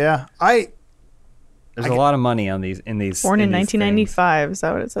fast. Yeah. There's a lot of money in these. Born in 1995. Is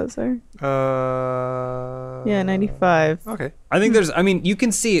that what it says there? Yeah, 95. Okay. I think you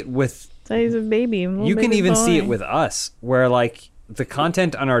can see it with. So he's a baby. You can even see it with us, where the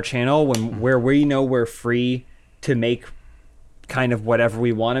content on our channel, where we know we're free to make kind of whatever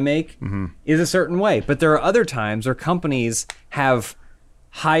we want to make, is a certain way. But there are other times where companies have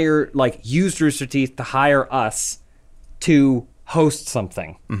used Rooster Teeth to hire us to host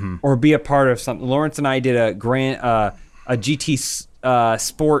something or be a part of something. Lawrence and I did a GT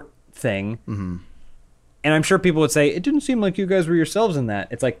sport thing, and I'm sure people would say it didn't seem like you guys were yourselves in that.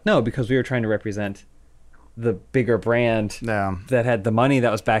 It's like, no, because we were trying to represent the bigger brand that had the money that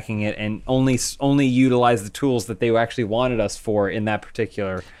was backing it, and only utilize the tools that they actually wanted us for in that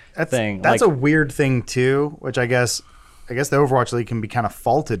particular thing. That's a weird thing too, which I guess the Overwatch League can be kind of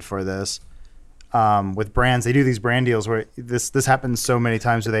faulted for this. With brands, they do these brand deals where this happens so many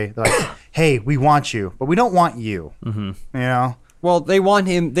times where they're like, hey, we want you, but we don't want you. Well, they want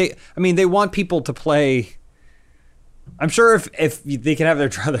him. They want people to play. I'm sure if they could have their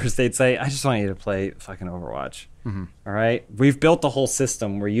druthers, they'd say, I just want you to play fucking Overwatch. All right? We've built a whole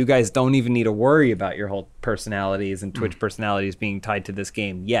system where you guys don't even need to worry about your whole personalities and Twitch personalities being tied to this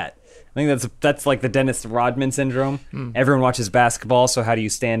game yet. I think that's like the Dennis Rodman syndrome. Everyone watches basketball, so how do you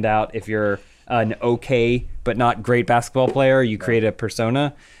stand out if you're an okay but not great basketball player? You create a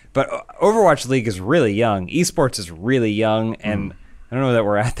persona. But Overwatch League is really young. Esports is really young, and I don't know that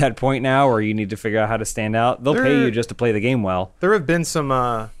we're at that point now where you need to figure out how to stand out. They'll pay you just to play the game well. There have been some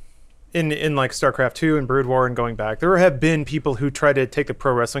in like StarCraft 2 and Brood War and going back, there have been people who try to take the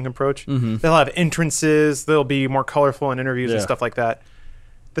pro wrestling approach. They'll have entrances, they'll be more colorful in interviews and stuff like that.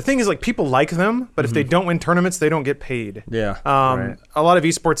 The thing is, people like them, but if they don't win tournaments, they don't get paid. Yeah. A lot of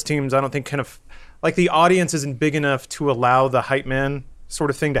esports teams, I don't think the audience isn't big enough to allow the hype man sort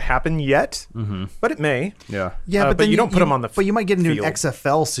of thing to happen yet, but it may. Yeah, but then you don't put them on the But you might get into field. an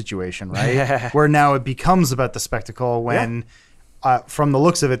XFL situation, right? Where now it becomes about the spectacle when, from the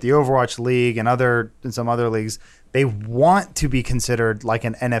looks of it, the Overwatch League and some other leagues, they want to be considered like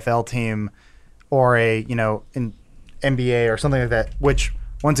an NFL team or an NBA or something like that, which,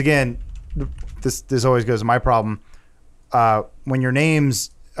 once again, this always goes to my problem. When your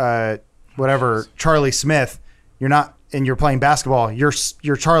name's Charlie Smith, you're not, and you're playing basketball, you're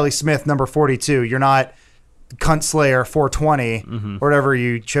Charlie Smith number 42. You're not Cunt Slayer 420 or whatever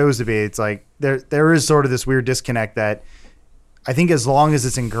you chose to be. It's like there is sort of this weird disconnect that I think as long as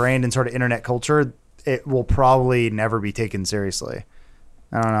it's ingrained in sort of internet culture, it will probably never be taken seriously.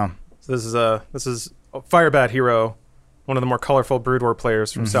 I don't know. So this is Firebat Hero, one of the more colorful Brood War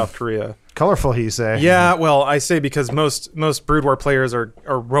players from South Korea. Colorful, you say? Yeah, well, I say because most Brood War players are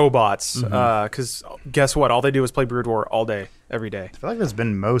robots. Because guess what? All they do is play Brood War all day, every day. I feel like that's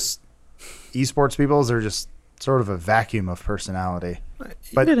been most esports people. They're just sort of a vacuum of personality. But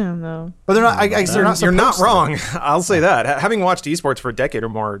look at him, though. But they're not. I guess they're not. You're not supposed to. wrong. I'll say that. Having watched esports for a decade or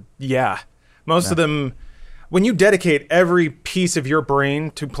more, most of them. When you dedicate every piece of your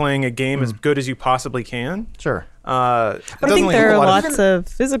brain to playing a game as good as you possibly can, Sure. But I think there are lots of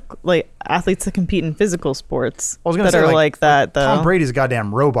physical, athletes that compete in physical sports that are like that, though. Tom Brady's a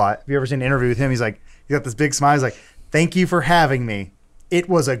goddamn robot. Have you ever seen an interview with him? He's got this big smile. He's like, "Thank you for having me. It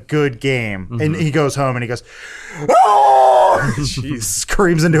was a good game." And he goes home and he goes, "Oh!"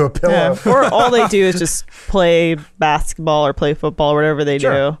 Screams into a pillow. Yeah, or all they do is just play basketball or play football, whatever they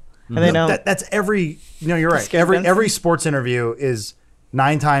do. And they don't. That's every. No, you're right. Every sports interview is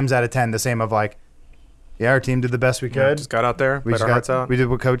 9 times out of 10 the same of like, yeah, our team did the best we could. Just got out there, We let our hearts out. We did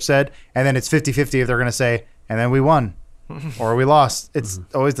what coach said, and then it's 50-50 if they're going to say, and then we won, or we lost. It's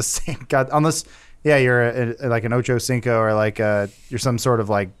always the same. God, unless you're like an Ocho Cinco or like you're some sort of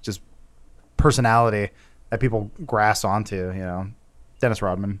like just personality that people grasp onto. You know, Dennis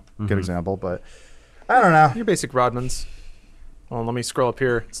Rodman, good example, but I don't know. Your basic Rodmans. Well, let me scroll up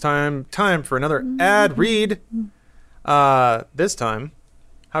here. It's time for another ad read. This time,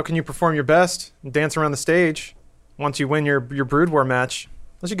 how can you perform your best and dance around the stage once you win your Brood War match,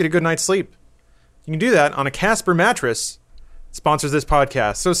 unless you get a good night's sleep? You can do that on a Casper mattress. It sponsors this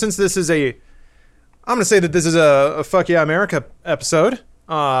podcast. So since this is I'm going to say that this is a Fuck Yeah America episode,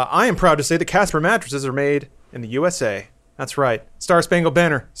 I am proud to say that Casper mattresses are made in the USA. That's right. Star Spangled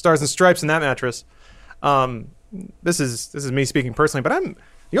Banner, stars and stripes in that mattress. This is me speaking personally, but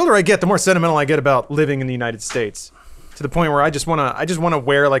the older I get, the more sentimental I get about living in the United States, to the point where I just wanna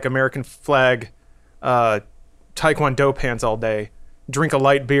wear like American flag taekwondo pants all day, drink a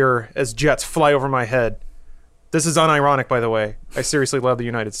light beer as jets fly over my head. This is unironic, by the way. I seriously love the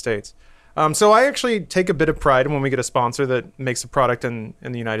United States. So I actually take a bit of pride when we get a sponsor that makes a product in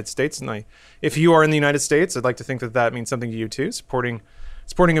the United States. And if you are in the United States, I'd like to think that means something to you too, supporting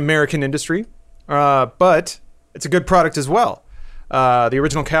American industry. But it's a good product as well. The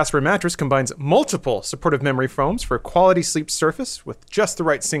original Casper mattress combines multiple supportive memory foams for a quality sleep surface with just the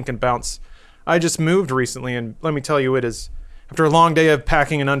right sink and bounce. I just moved recently, and let me tell you, it is, after a long day of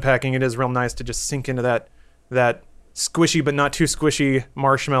packing and unpacking, it is real nice to just sink into that squishy but not too squishy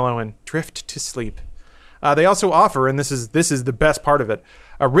marshmallow and drift to sleep. They also offer, and this is the best part of it,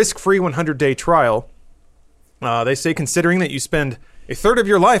 a risk-free 100-day trial. They say considering that you spend a third of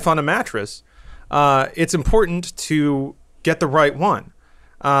your life on a mattress, it's important to get the right one.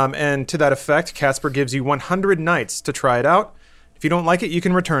 And to that effect, Casper gives you 100 nights to try it out. If you don't like it, you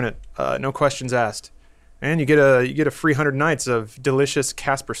can return it. No questions asked. And you get a free 100 nights of delicious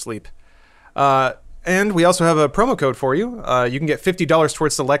Casper sleep. And we also have a promo code for you. You can get $50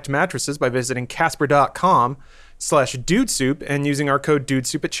 towards select mattresses by visiting casper.com/dudesoup and using our code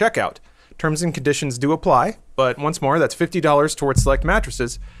dudesoup at checkout. Terms and conditions do apply, but once more, that's $50 towards select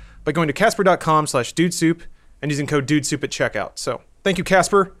mattresses by going to casper.com/dudesoup and using code dudesoup at checkout. So thank you,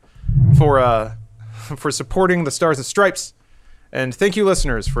 Casper, for supporting the Stars and Stripes, and thank you,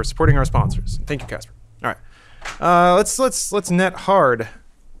 listeners, for supporting our sponsors. Thank you, Casper. All right, let's net hard.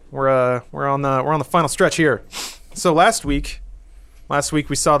 We're on the final stretch here. So last week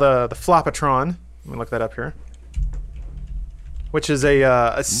we saw the Flopatron. Let me look that up here, which is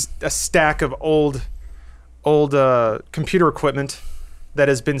a stack of old computer equipment that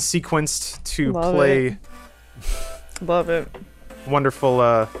has been sequenced to play Love it.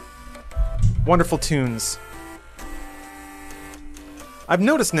 wonderful tunes. I've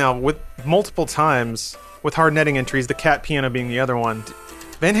noticed now with multiple times with hard netting entries, the cat piano being the other one,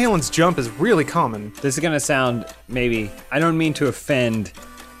 Van Halen's Jump is really common. This is going to sound maybe, I don't mean to offend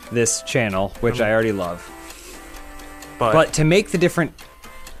this channel, which I already love. But to make the different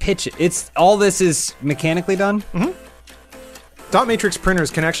pitch, all this is mechanically done? Mm-hmm. Dot matrix printers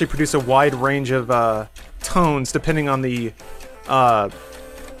can actually produce a wide range of tones depending on the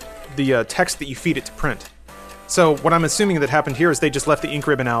text that you feed it to print. So what I'm assuming that happened here is they just left the ink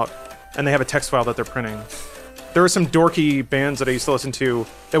ribbon out and they have a text file that they're printing. There were some dorky bands that I used to listen to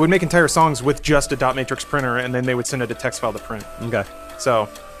that would make entire songs with just a dot matrix printer, and then they would send it a text file to print. Okay. So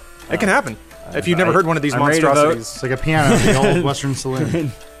it can happen. If you've never heard one of these I'm ready to vote. monstrosities. It's like a piano in the old Western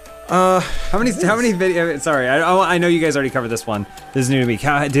saloon. How many video? Sorry, I know you guys already covered this one. This is new to me.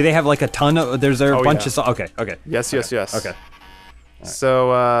 Do they have like a ton of? There's a bunch of songs. Okay. Yes. Okay.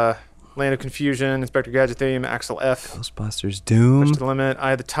 So, Land of Confusion, Inspector Gadget theme, Axel F, Ghostbusters, Doom, Push to the Limit,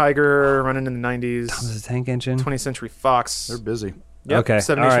 Eye of the Tiger, running in the 90s, Thomas the Tank Engine, 20th Century Fox. They're busy. Yep, Okay.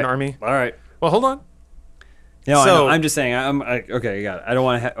 Seven All Nation right. Army. All right. Well, hold on. No, So- I'm just saying. Okay. You got it. I don't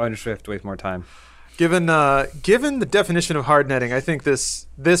want to have to waste more time. Given the definition of hard netting, I think this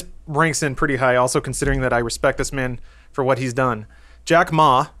ranks in pretty high. Also considering that I respect this man for what he's done. Jack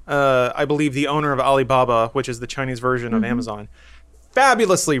Ma, I believe the owner of Alibaba, which is the Chinese version of Amazon,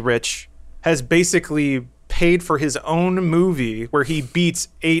 fabulously rich, has basically paid for his own movie where he beats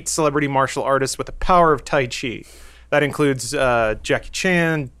 8 celebrity martial artists with the power of Tai Chi. That includes Jackie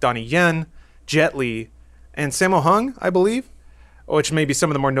Chan, Donnie Yen, Jet Li, and Sammo Hung, I believe, which may be some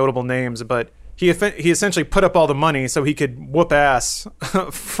of the more notable names, but he essentially put up all the money so he could whoop ass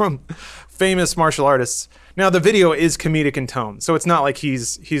from famous martial artists. Now the video is comedic in tone, so it's not like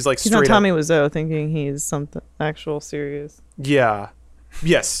he's like He's straight not up. Tommy Wiseau thinking he's something actual serious. Yeah.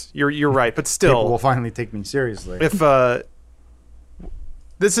 Yes, you're right, but People will still, finally take me seriously. if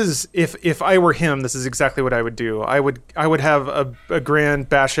this is if I were him, this is exactly what I would do. I would have a grand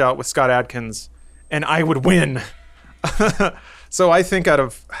bash out with Scott Adkins, and I would win. So I think out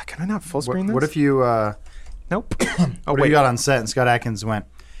of can I not full screen this? What if you Nope. Oh what if wait. you got on set and Scott Adkins went,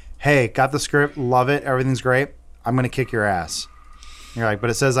 "Hey, got the script, love it, everything's great. I'm gonna kick your ass." You're like, "But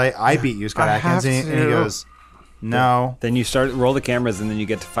it says I beat you, Scott I Adkins," have and he to. goes, "No, Then you roll the cameras, and then you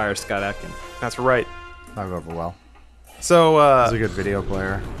get to fire Scott Atkins. That's right. not go over well." So He's a good video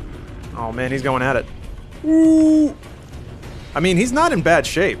player. oh man, he's going at it. Ooh. I mean, he's not in bad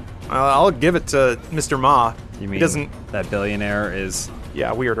shape. I'll give it to Mr. Ma. You mean he doesn't? that billionaire is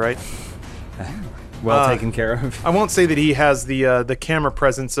Yeah, weird, right? well taken care of? I won't say that he has the camera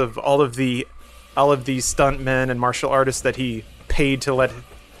presence of all of the stunt men and martial artists that he paid to let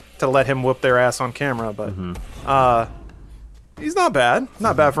him whoop their ass on camera, but he's not bad.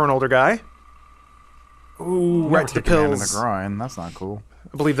 Not bad for an older guy. Ooh, right to the Kick a man in the pills. groin. That's not cool.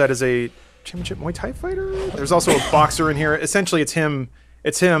 I believe that is a championship Muay Thai fighter. There's also a boxer in here. Essentially, it's him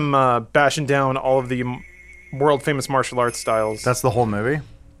bashing down all of the world famous martial arts styles. That's the whole movie,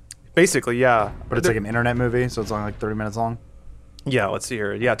 Basically, yeah. but it's like an internet movie, so it's only like 30 minutes long. Yeah, let's see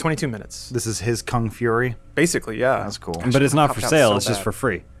here. Yeah, 22 minutes. This is his Kung Fury. Basically, yeah. That's cool. But it's not for popped out sale. so It's just bad. for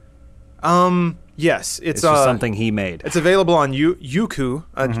free. Yes, it's It's just something he made. It's available on Youku,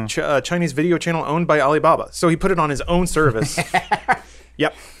 a Chinese video channel owned by Alibaba. So he put it on his own service.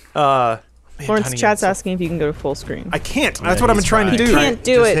 Yep. Lawrence Donnie chat's Yen. asking if you can go to full screen. I can't. That's what I've been he's trying to fine. do. He can't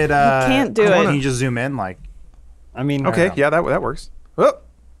do Just it. hit, He can't do Can it. you just zoom in? Like, I mean, Okay, yeah, that works. Oh.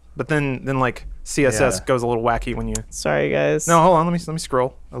 But then like CSS Yeah. goes a little wacky when you. Sorry, guys. No, hold on. Let me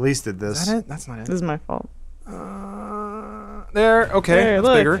scroll. at least did this. Is that it? That's not This it. is my fault. There. Okay. There, That's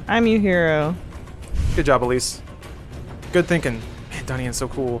look. bigger. I'm your hero. Good job, Elise. Good thinking. Man, Donnie Yen's so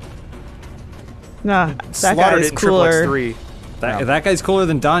cool. Nah, that guy Slaughtered is it in Triple X cooler. 3. that guy's cooler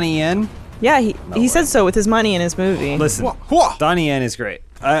than Donnie Yen. Yeah, he said so with his money in his movie. Listen, Wha- Donnie Yen is great.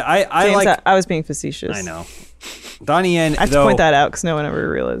 I James, like. I was being facetious. I know. Donnie Yen, I have to though, point that out because no one ever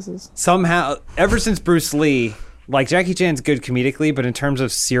realizes. somehow, ever since Bruce Lee, like Jackie Chan's good comedically, but in terms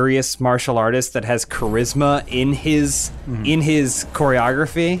of serious martial artist that has charisma in his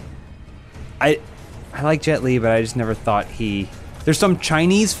choreography, I like Jet Li, but I just never thought he. There's some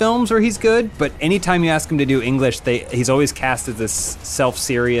Chinese films where he's good, but anytime you ask him to do English, he's always cast as this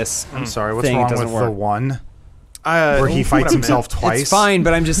self-serious. I'm sorry. What's thing. It wrong doesn't with work. the one Where where he fights himself twice? It's fine,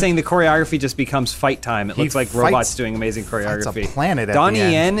 but I'm just saying the choreography just becomes fight time. It He looks like fights- robots doing amazing fights a choreography. planet at Donnie the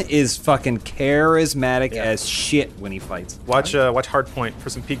Yen end. is fucking charismatic as shit when he fights. Watch Hardpoint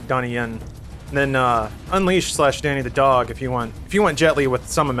for some peak Donnie Yen. And then Unleash / Danny the Dog if you want Jet Li with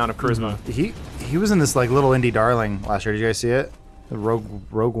some amount of charisma. He was in this like little indie darling last year. Did you guys see it? The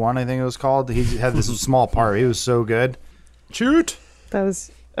Rogue One, I think it was called. He had this small part. He was so good. Shoot. That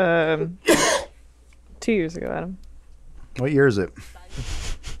was 2 years ago, Adam. What year is it?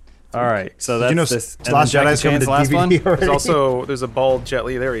 All right, so that's Did you know this. and Last then Jedi's Jackie coming to Chan's last one? DVD already? There's a bald Jet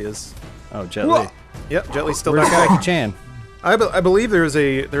Li. There he is. Oh, Jet Li. Yep, Jet Li's still Where's that guy. Jackie Chan? I believe there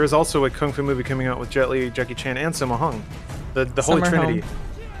is also a kung fu movie coming out with Jet Li, Jackie Chan, and Sammo Hung. The Holy Summer Trinity. Home.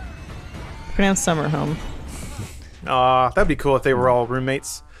 Pronounced summer home. That'd be cool if they were all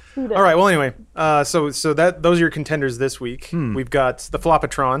roommates. All right. Well, anyway, so those are your contenders this week. We've got the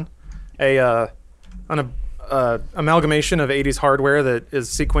Flopatron, an amalgamation of 80s hardware that is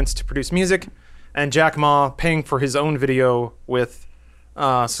sequenced to produce music, and Jack Ma paying for his own video with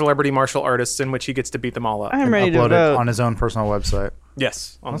celebrity martial artists in which he gets to beat them all up. I'm ready to Upload it vote. on his own personal website.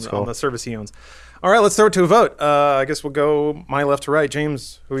 Yes, on cool. the service he owns. All right, let's throw it to a vote. I guess we'll go my left to right.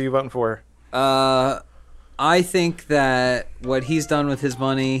 James, who are you voting for? I think that what he's done with his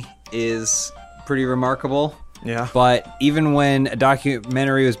money is pretty remarkable. Yeah. But even when a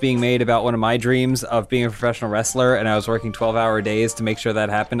documentary was being made about one of my dreams of being a professional wrestler and I was working 12-hour days to make sure that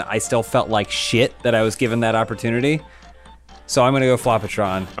happened, I still felt like shit that I was given that opportunity. So I'm going to go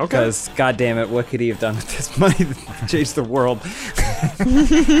Flopatron. Okay. Because, God damn it, what could he have done with this money to change the world?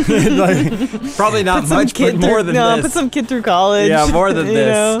 Like, probably not Some much, kid but more through, than no, this. put some kid through college. Yeah, more than you this.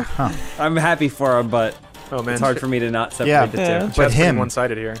 know? I'm happy for him, but Oh man, it's hard for me to not separate Yeah. the Yeah. two. Chat's But pretty him.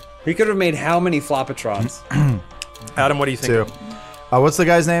 one-sided here. He could have made how many Flopatrons? Adam, what do you think? Too. What's the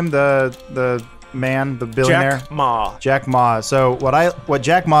guy's name? The man, the billionaire. Jack Ma. Jack Ma. So what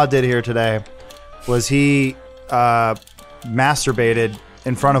Jack Ma did here today was he masturbated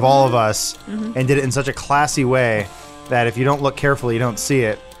in front of all of us and did it in such a classy way that if you don't look carefully, you don't see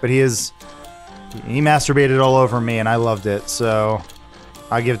it. But he masturbated all over me, and I loved it. So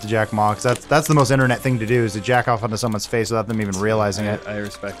I give it to Jack Ma because that's the most internet thing to do is to jack off onto someone's face without them even realizing it. I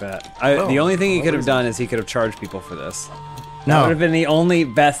respect that. The only thing he could have done is he could have charged people for this. That No, would have been the only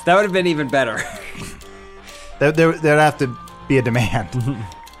best. That would have been even better. there'd have to be a demand.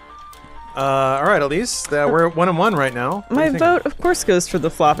 All right, Elise, we're at 1-1 right now. What do My you think? vote, of course, goes for the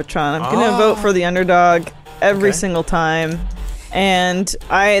Flopatron. I'm gonna vote for the underdog every Okay. single time. And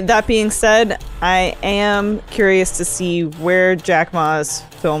that being said, I am curious to see where Jack Ma's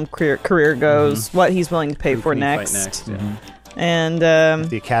film career goes, what he's willing to pay Who for can he fight next. Yeah. And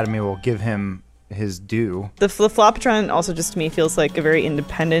The Academy will give him his due. the Flopatron also just to me feels like a very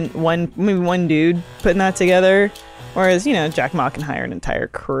independent maybe one dude putting that together. Whereas, Jack Ma can hire an entire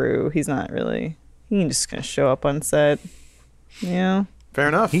crew. He's not really, he can just kind of show up on set. Yeah. Fair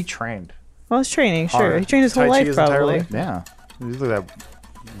enough. He trained. Well, his training, sure. Hard. He trained his whole Tai Chi life, his entire probably. life? Yeah. Look at that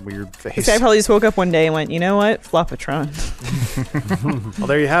weird face. This guy probably just woke up one day and went, you know what? Flopatron. Well,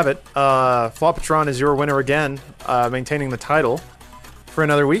 there you have it. Flopatron is your winner again, maintaining the title for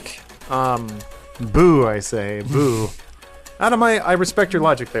another week. Boo, I say. Boo. Adam, I respect your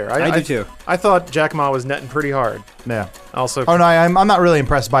logic there. I do too. I thought Jack Ma was netting pretty hard. Yeah. Also, Oh no, I'm not really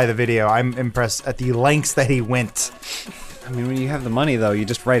impressed by the video. I'm impressed at the lengths that he went. I mean, when you have the money, though, you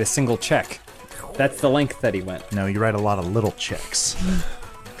just write a single check. That's the length that he went. No, you write a lot of little checks.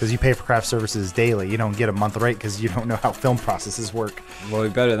 Because you pay for craft services daily. You don't get a month rate because you don't know how film processes work. Well,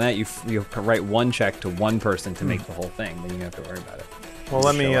 better than that, you write one check to one person to make the whole thing. Then you don't have to worry about it. well,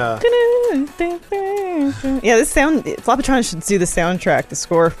 let me. Yeah, Flopatron should do the soundtrack, the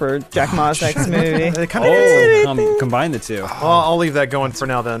score for Jack Ma's next movie. They kind of. Oh, combine the two. Well, I'll leave that going for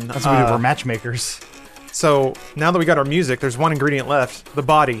now then. That's what we were matchmakers. So now that we got our music, there's one ingredient left: the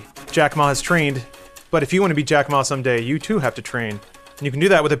body. Jack Ma has trained, but if you want to be Jack Ma someday, you too have to train, and you can do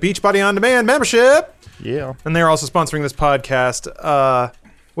that with a Beachbody On Demand membership. Yeah. And they're also sponsoring this podcast.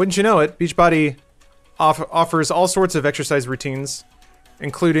 Wouldn't you know it? Beachbody offers all sorts of exercise routines,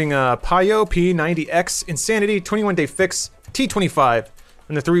 including PiYo P90X, Insanity, 21-Day Fix, T25,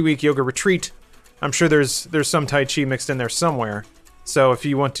 and the 3-week yoga retreat. I'm sure there's some Tai Chi mixed in there somewhere. So if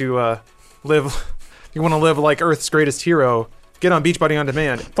you want to live like Earth's greatest hero, get on Beachbody On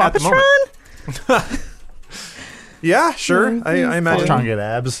Demand at the moment. Flopatron? Yeah, sure. I imagine. Trying to get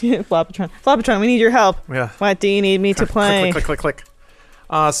abs. Flopatron, we need your help. Yeah. What do you need me to play? Click, click, click,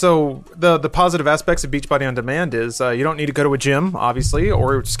 click. So the positive aspects of Beachbody On Demand is you don't need to go to a gym, obviously,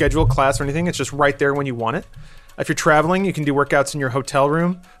 or schedule a class or anything. It's just right there when you want it. If you're traveling, you can do workouts in your hotel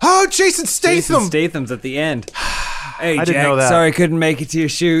room. Oh, Jason Statham! Jason Statham's at the end. Hey, I Jack, didn't know that. sorry I couldn't make it to your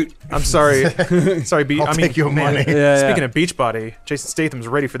shoot. I'm sorry. Sorry, I'll take your money. Yeah, Speaking yeah. of Beachbody, Jason Statham's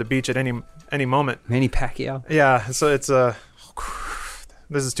ready for the beach at any moment. Manny Pacquiao. Yeah, so it's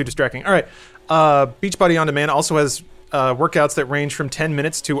this is too distracting. All right, Beachbody On Demand also has workouts that range from 10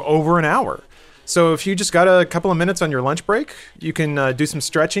 minutes to over an hour. So if you just got a couple of minutes on your lunch break, you can do some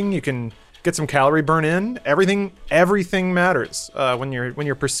stretching. You can get some calorie burn in. Everything matters when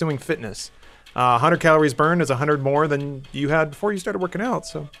you're pursuing fitness. 100 calories burned is 100 more than you had before you started working out.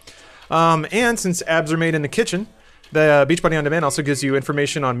 So, and since abs are made in the kitchen, the Beachbody On Demand also gives you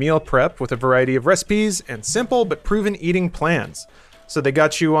information on meal prep with a variety of recipes and simple but proven eating plans. So they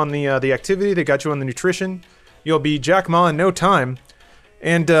got you on the activity, they got you on the nutrition. You'll be Jack Ma in no time.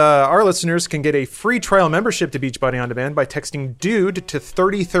 And our listeners can get a free trial membership to Beachbody On Demand by texting DUDE to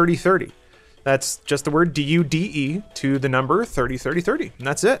 303030. That's just the word DUDE to the number 303030. And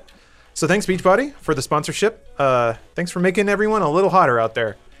that's it. So thanks, Beachbody, for the sponsorship. Thanks for making everyone a little hotter out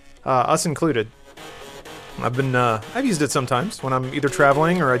there, us included. I've used it sometimes when I'm either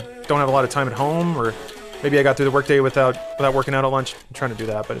traveling or I don't have a lot of time at home, or maybe I got through the workday without working out at lunch. I'm trying to do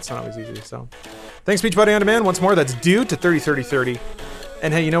that, but it's not always easy. So thanks, Beachbody On Demand. Once more, that's due to 303030.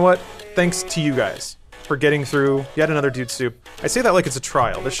 And hey, you know what? Thanks to you guys for getting through yet another Dude Soup. I say that like it's a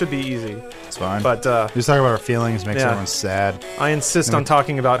trial. This should be easy. It's fine. But Just talking about our feelings makes yeah. everyone sad. I insist on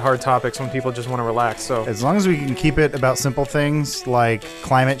talking about hard topics when people just want to relax. So As long as we can keep it about simple things like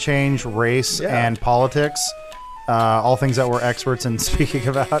climate change, race, Yeah. and politics, all things that we're experts in speaking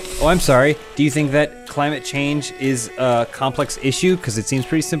about. Oh, I'm sorry. Do you think that climate change is a complex issue? Because it seems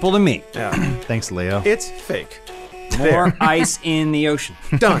pretty simple to me. yeah, Thanks, Leo. it's fake. More ice in the ocean.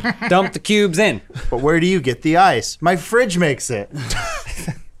 Done. Dump the cubes in. But where do you get the ice? My fridge makes it.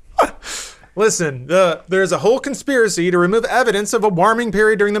 Listen, there's a whole conspiracy to remove evidence of a warming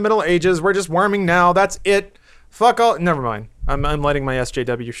period during the Middle Ages. We're just warming now. That's it. Fuck all. Never mind. I'm lighting my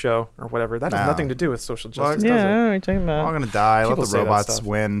SJW show or whatever. That has No. nothing to do with social justice. Yeah, I does don't know what you're talking We're all about. gonna die. People Let say the that robots stuff.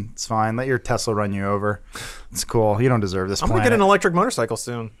 win. It's fine. Let your Tesla run you over. It's cool. You don't deserve this I'm gonna planet. get an electric motorcycle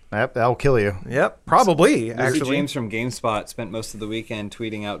soon. Yep, that'll kill you. Yep, probably. Lucy Actually, James from GameSpot spent most of the weekend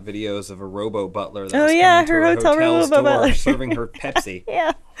tweeting out videos of a robo butler that Oh, was yeah, coming to her hotel robo store butler. serving her Pepsi.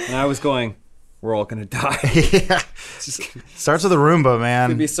 Yeah. And I was going, we're all gonna die. Yeah. It's just gonna Starts with a Roomba,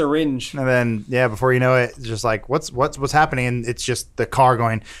 man. be syringe. And then, yeah, before you know it, it's just like, what's happening? And it's just the car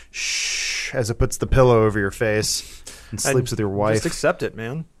going, shh, as it puts the pillow over your face and sleeps with your wife. Just accept it,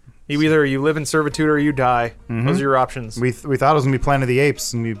 man. Either you live in servitude or you die. Those are your options. We thought it was going to be Planet of the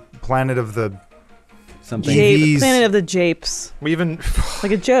Apes and be Planet of the... Something. Jape. Planet of the Japes. We even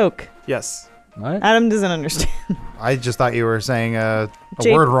Like a joke. yes. What? Adam doesn't understand. I just thought you were saying a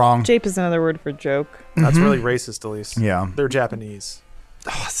Jape- word wrong. Jape is another word for joke. That's really racist, Elise. Yeah. They're Japanese.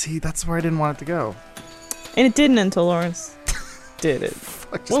 Oh, see, that's where I didn't want it to go. And it didn't until Lawrence did it.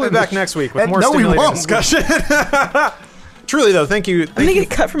 We'll be back next week with And more no, we stimulating won't. discussion. Truly, though, thank you. I'm gonna get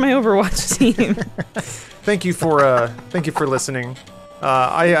cut from my Overwatch team. Thank you for listening.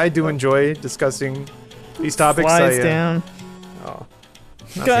 I do enjoy discussing these topics. Flies I, down. oh,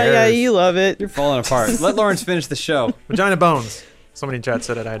 Yeah, you love it. You're falling apart. Let Lawrence finish the show. vagina bones. Somebody in chat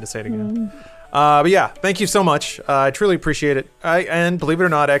said it. I had to say it again. But yeah, thank you so much. I truly appreciate it. And believe it or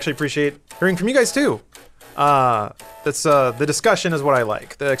not, I actually appreciate hearing from you guys too. That's the discussion is what I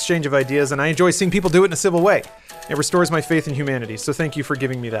like, the exchange of ideas, and I enjoy seeing people do it in a civil way. It restores my faith in humanity. So thank you for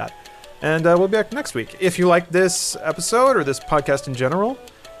giving me that. And we'll be back next week. If you like this episode or this podcast in general,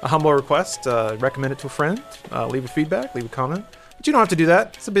 a humble request: recommend it to a friend, leave a feedback, leave a comment. But you don't have to do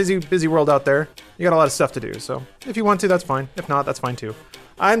that. It's a busy world out there. You got a lot of stuff to do. So if you want to, that's fine. If not, that's fine too.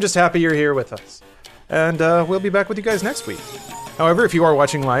 I'm just happy you're here with us. And we'll be back with you guys next week. However, if you are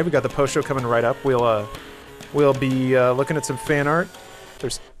watching live, we got the post show coming right up. We'll be looking at some fan art.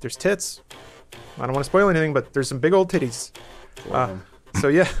 There's tits. I don't want to spoil anything, but there's some big old titties. So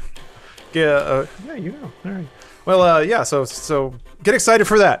yeah, yeah, you know. All right. Well, yeah. So get excited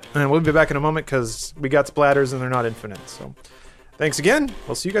for that, and we'll be back in a moment because we got splatters and they're not infinite. So thanks again.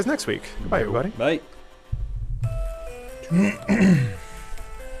 We'll see you guys next week. Bye, everybody. Bye.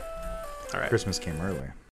 All right. Christmas came early.